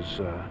if there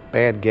was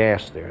bad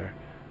gas there,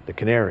 the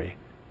canary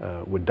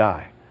would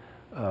die,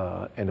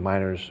 and the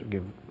miners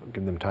give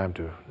them time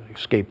to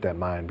escape that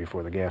mine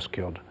before the gas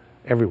killed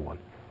everyone.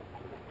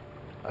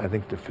 I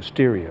think the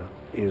Pfiesteria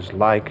is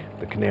like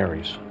the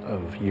canaries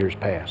of years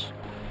past.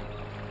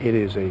 It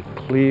is a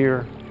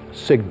clear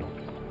signal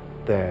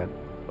that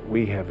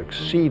we have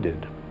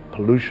exceeded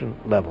pollution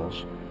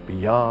levels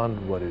beyond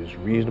what is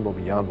reasonable,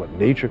 beyond what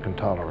nature can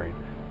tolerate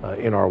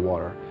in our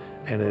water.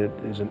 And it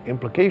is an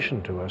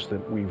implication to us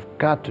that we've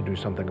got to do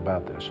something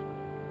about this.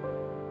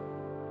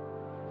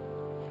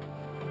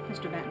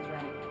 Mr. Benton's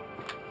ready.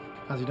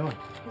 How's he doing?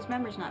 His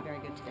memory's not very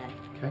good today.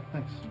 Okay,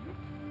 thanks.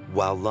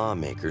 While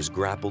lawmakers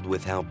grappled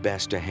with how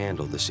best to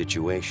handle the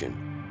situation,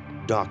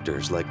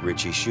 doctors like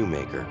Richie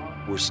Shoemaker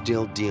were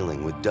still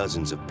dealing with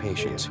dozens of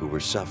patients who were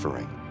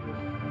suffering.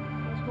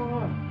 What's going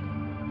on?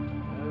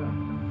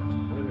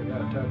 Really got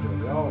to touch of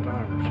the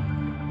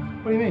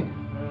Alzheimer's. What do you mean?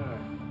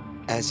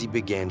 As he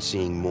began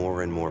seeing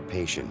more and more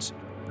patients,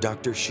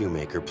 Dr.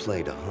 Shoemaker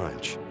played a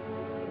hunch.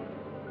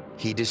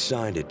 He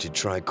decided to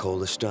try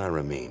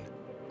cholestyramine,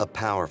 a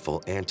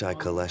powerful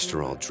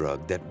anti-cholesterol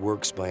drug that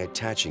works by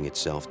attaching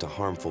itself to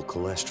harmful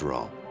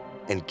cholesterol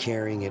and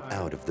carrying it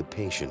out of the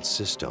patient's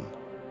system.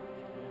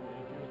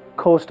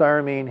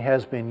 Cholestyramine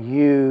has been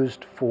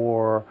used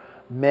for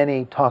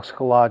many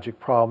toxicologic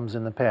problems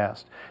in the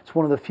past. It's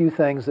one of the few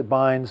things that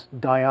binds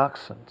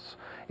dioxins.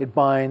 It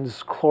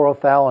binds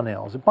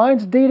chlorothalonils. It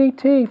binds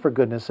DDT, for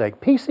goodness sake,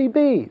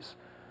 PCBs.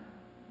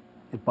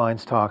 It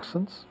binds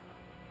toxins.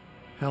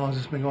 How long has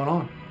this been going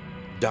on?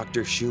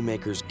 Dr.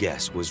 Shoemaker's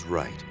guess was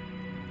right.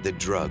 The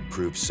drug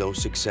proved so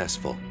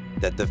successful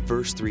that the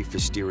first 3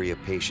 Pfiesteria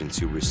patients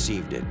who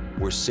received it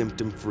were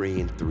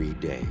symptom-free in 3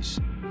 days.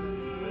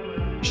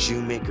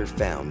 Shoemaker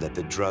found that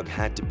the drug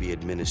had to be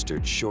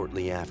administered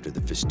shortly after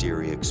the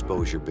Pfiesteria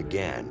exposure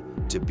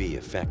began to be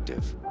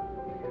effective.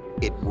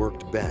 It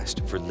worked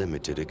best for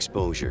limited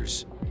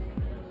exposures.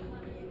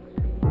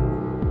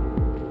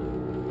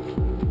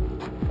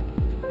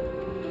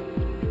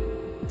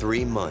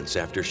 Three months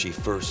after she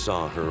first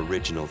saw her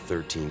original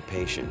 13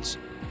 patients,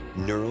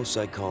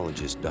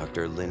 neuropsychologist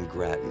Dr. Lynn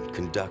Gratton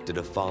conducted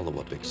a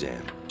follow-up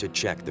exam to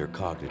check their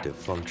cognitive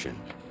function.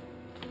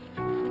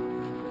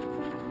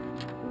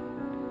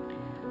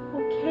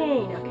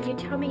 Okay, now can you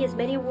tell me as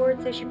many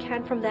words as you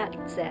can from that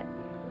set?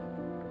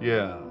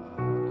 Yeah.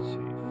 Let's see.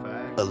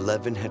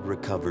 11 had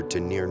recovered to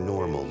near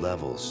normal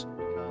levels.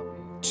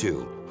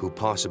 2, who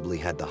possibly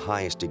had the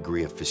highest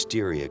degree of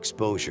Pfiesteria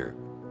exposure,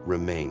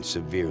 remained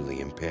severely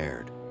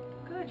impaired.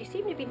 Good, you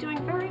seem to be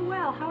doing very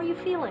well. How are you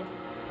feeling?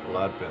 A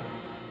lot better.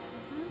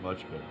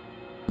 Much better.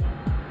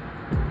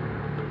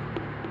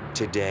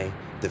 Today,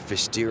 the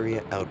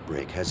Pfiesteria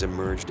outbreak has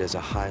emerged as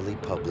a highly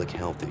public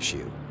health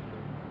issue.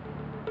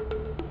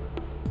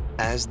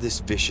 As this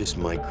vicious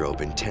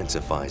microbe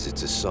intensifies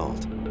its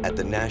assault, at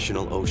the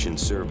National Ocean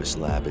Service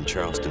Lab in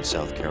Charleston,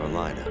 South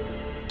Carolina,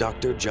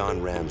 Dr.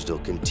 John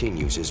Ramsdell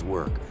continues his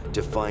work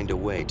to find a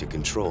way to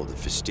control the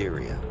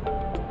Pfiesteria.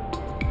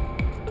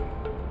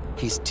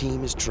 His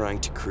team is trying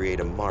to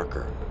create a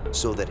marker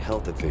so that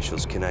health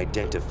officials can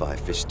identify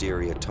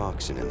Pfiesteria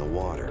toxin in the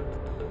water.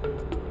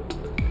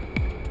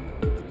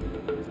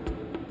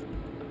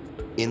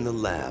 In the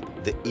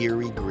lab, the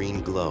eerie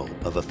green glow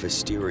of a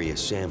Pfiesteria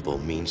sample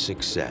means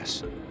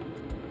success.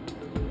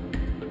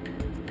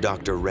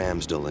 Dr.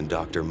 Ramsdell and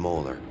Dr.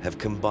 Moeller have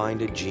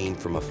combined a gene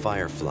from a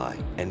firefly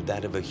and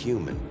that of a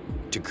human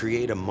to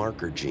create a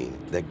marker gene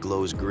that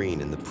glows green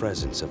in the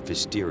presence of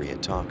Pfiesteria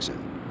toxin.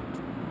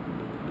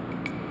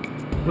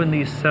 When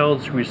these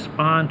cells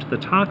respond to the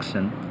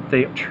toxin,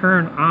 they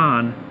turn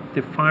on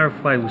the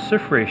firefly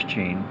luciferase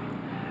gene,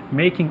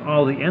 making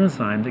all the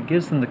enzyme that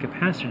gives them the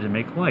capacity to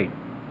make light.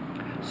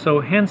 So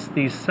hence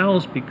these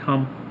cells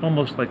become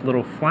almost like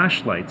little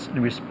flashlights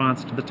in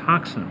response to the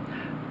toxin.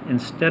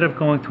 Instead of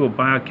going through a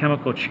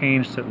biochemical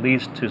change that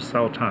leads to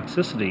cell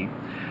toxicity,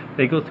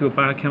 they go through a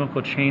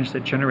biochemical change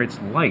that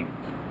generates light.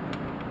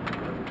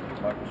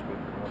 Microscope.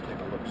 You want to take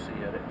a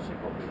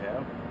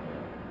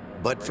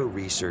But for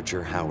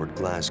researcher Howard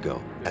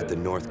Glasgow at the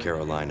North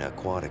Carolina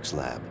Aquatics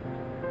Lab,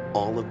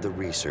 all of the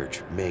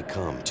research may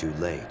come too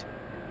late.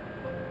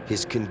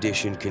 His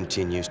condition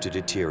continues to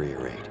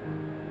deteriorate.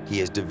 He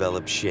has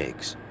developed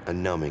shakes, a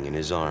numbing in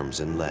his arms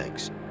and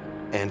legs,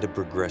 and a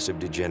progressive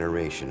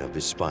degeneration of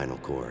his spinal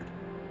cord.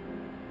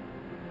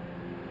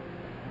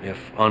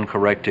 If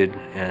uncorrected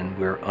and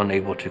we're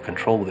unable to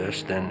control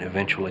this, then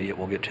eventually it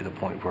will get to the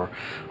point where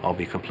I'll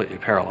be completely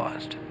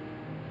paralyzed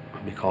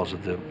because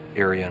of the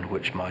area in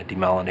which my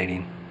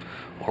demyelinating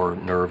or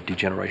nerve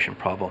degeneration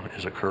problem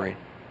is occurring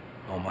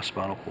on my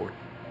spinal cord.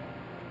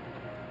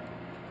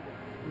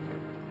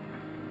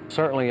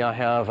 Certainly I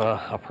have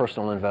a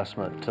personal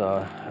investment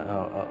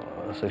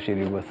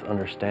associated with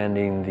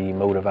understanding the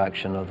mode of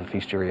action of the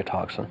Pfiesteria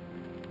toxin.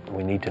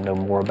 We need to know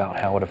more about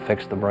how it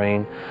affects the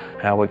brain,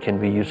 how it can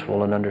be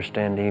useful in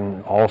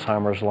understanding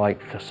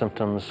Alzheimer's-like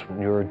symptoms,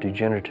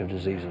 neurodegenerative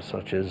diseases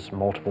such as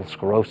multiple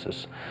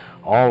sclerosis,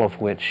 all of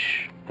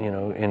which,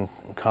 in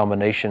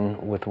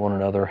combination with one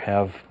another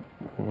have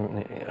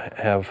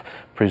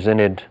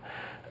presented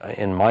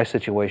in my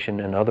situation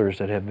and others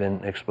that have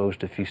been exposed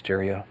to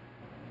Pfiesteria.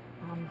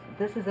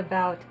 This is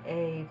about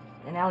an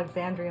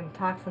Alexandrium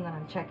toxin that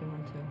I'm checking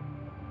into.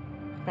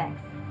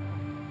 Thanks.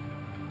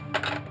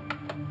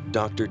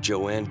 Dr.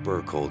 Joanne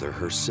Burkholder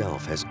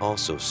herself has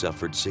also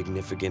suffered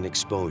significant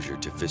exposure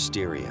to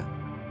Pfiesteria.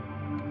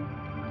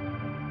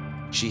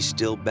 She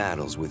still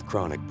battles with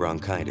chronic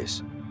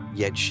bronchitis,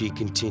 yet she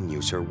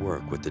continues her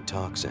work with the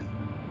toxin.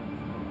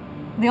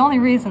 The only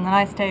reason that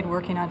I stayed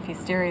working on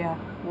Pfiesteria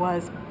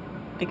was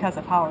because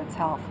of Howard's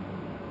health.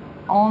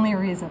 Only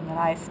reason that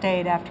I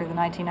stayed after the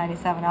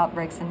 1997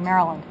 outbreaks in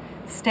Maryland,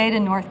 stayed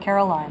in North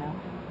Carolina,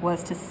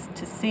 was to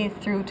see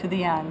through to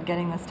the end,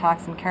 getting this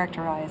toxin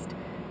characterized,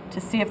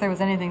 to see if there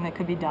was anything that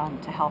could be done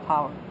to help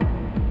Howard.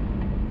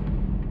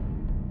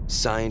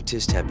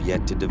 Scientists have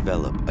yet to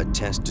develop a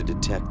test to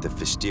detect the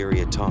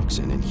Pfiesteria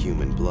toxin in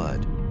human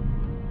blood.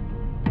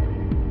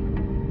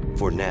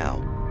 For now,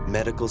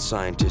 medical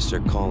scientists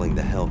are calling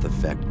the health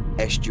effect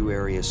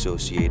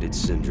estuary-associated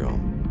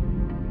syndrome.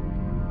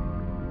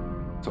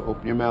 So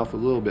open your mouth a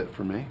little bit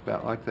for me,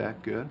 about like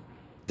that, good.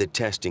 The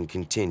testing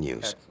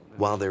continues,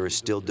 while there is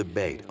still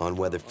debate on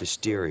whether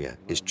Pfiesteria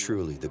is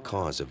truly the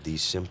cause of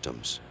these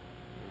symptoms.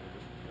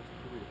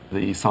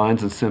 The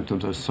signs and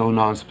symptoms are so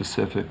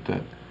nonspecific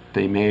that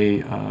they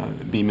may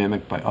be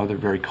mimicked by other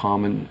very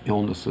common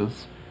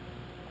illnesses.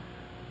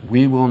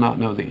 We will not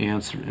know the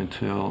answer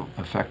until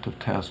effective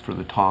tests for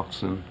the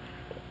toxin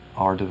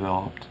are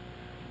developed.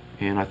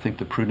 And I think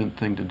the prudent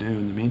thing to do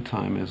in the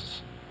meantime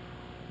is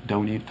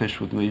don't eat fish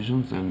with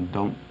lesions and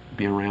don't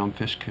be around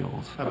fish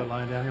kills. Have a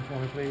line down here for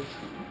me, please.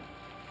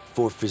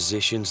 For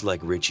physicians like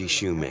Richie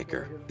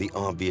Shoemaker, the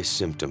obvious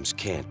symptoms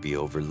can't be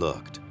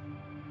overlooked.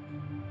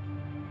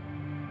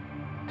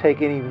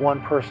 Take any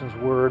one person's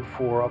word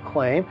for a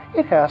claim.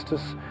 It has to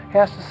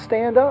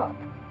stand up.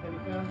 Have you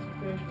found some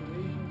fish with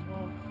lesions,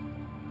 Mom?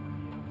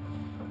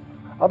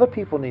 Other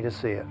people need to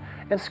see it.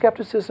 And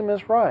skepticism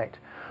is right.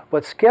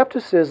 But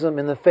skepticism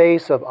in the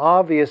face of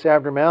obvious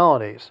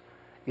abnormalities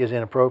is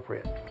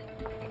inappropriate.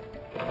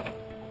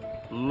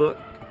 Look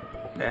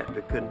at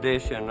the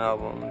condition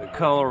of them, the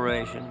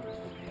coloration.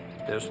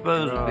 They're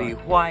supposed to be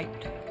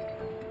white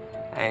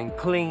and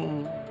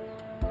clean,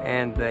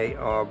 and they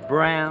are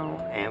brown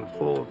and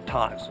full of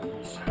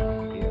toxins.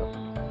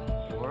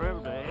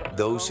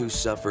 Those who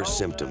suffer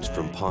symptoms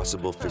from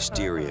possible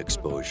Pfiesteria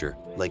exposure,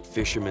 like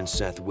fishermen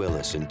Seth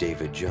Willis and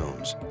David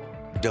Jones,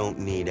 don't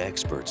need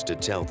experts to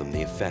tell them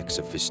the effects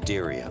of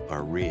Pfiesteria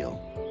are real.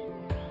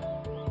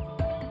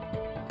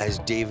 As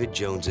David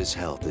Jones's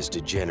health is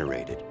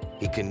degenerated,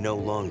 he can no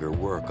longer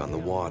work on the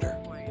water.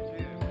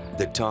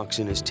 The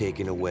toxin has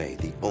taken away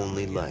the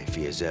only life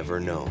he has ever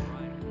known.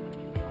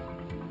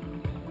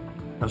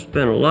 I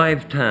spent a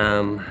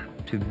lifetime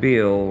to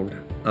build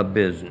a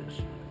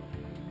business,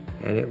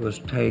 and it was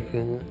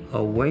taken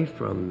away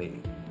from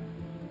me.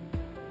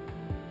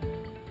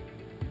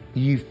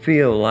 You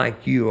feel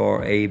like you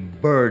are a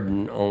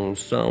burden on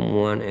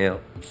someone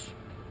else,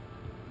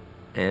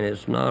 and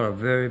it's not a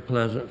very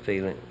pleasant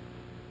feeling.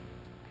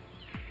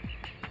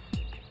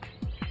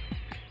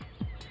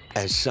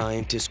 As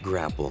scientists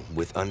grapple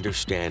with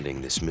understanding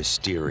this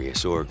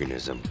mysterious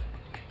organism,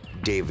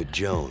 David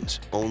Jones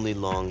only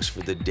longs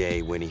for the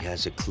day when he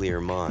has a clear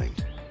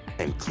mind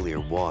and clear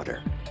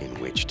water in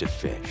which to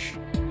fish.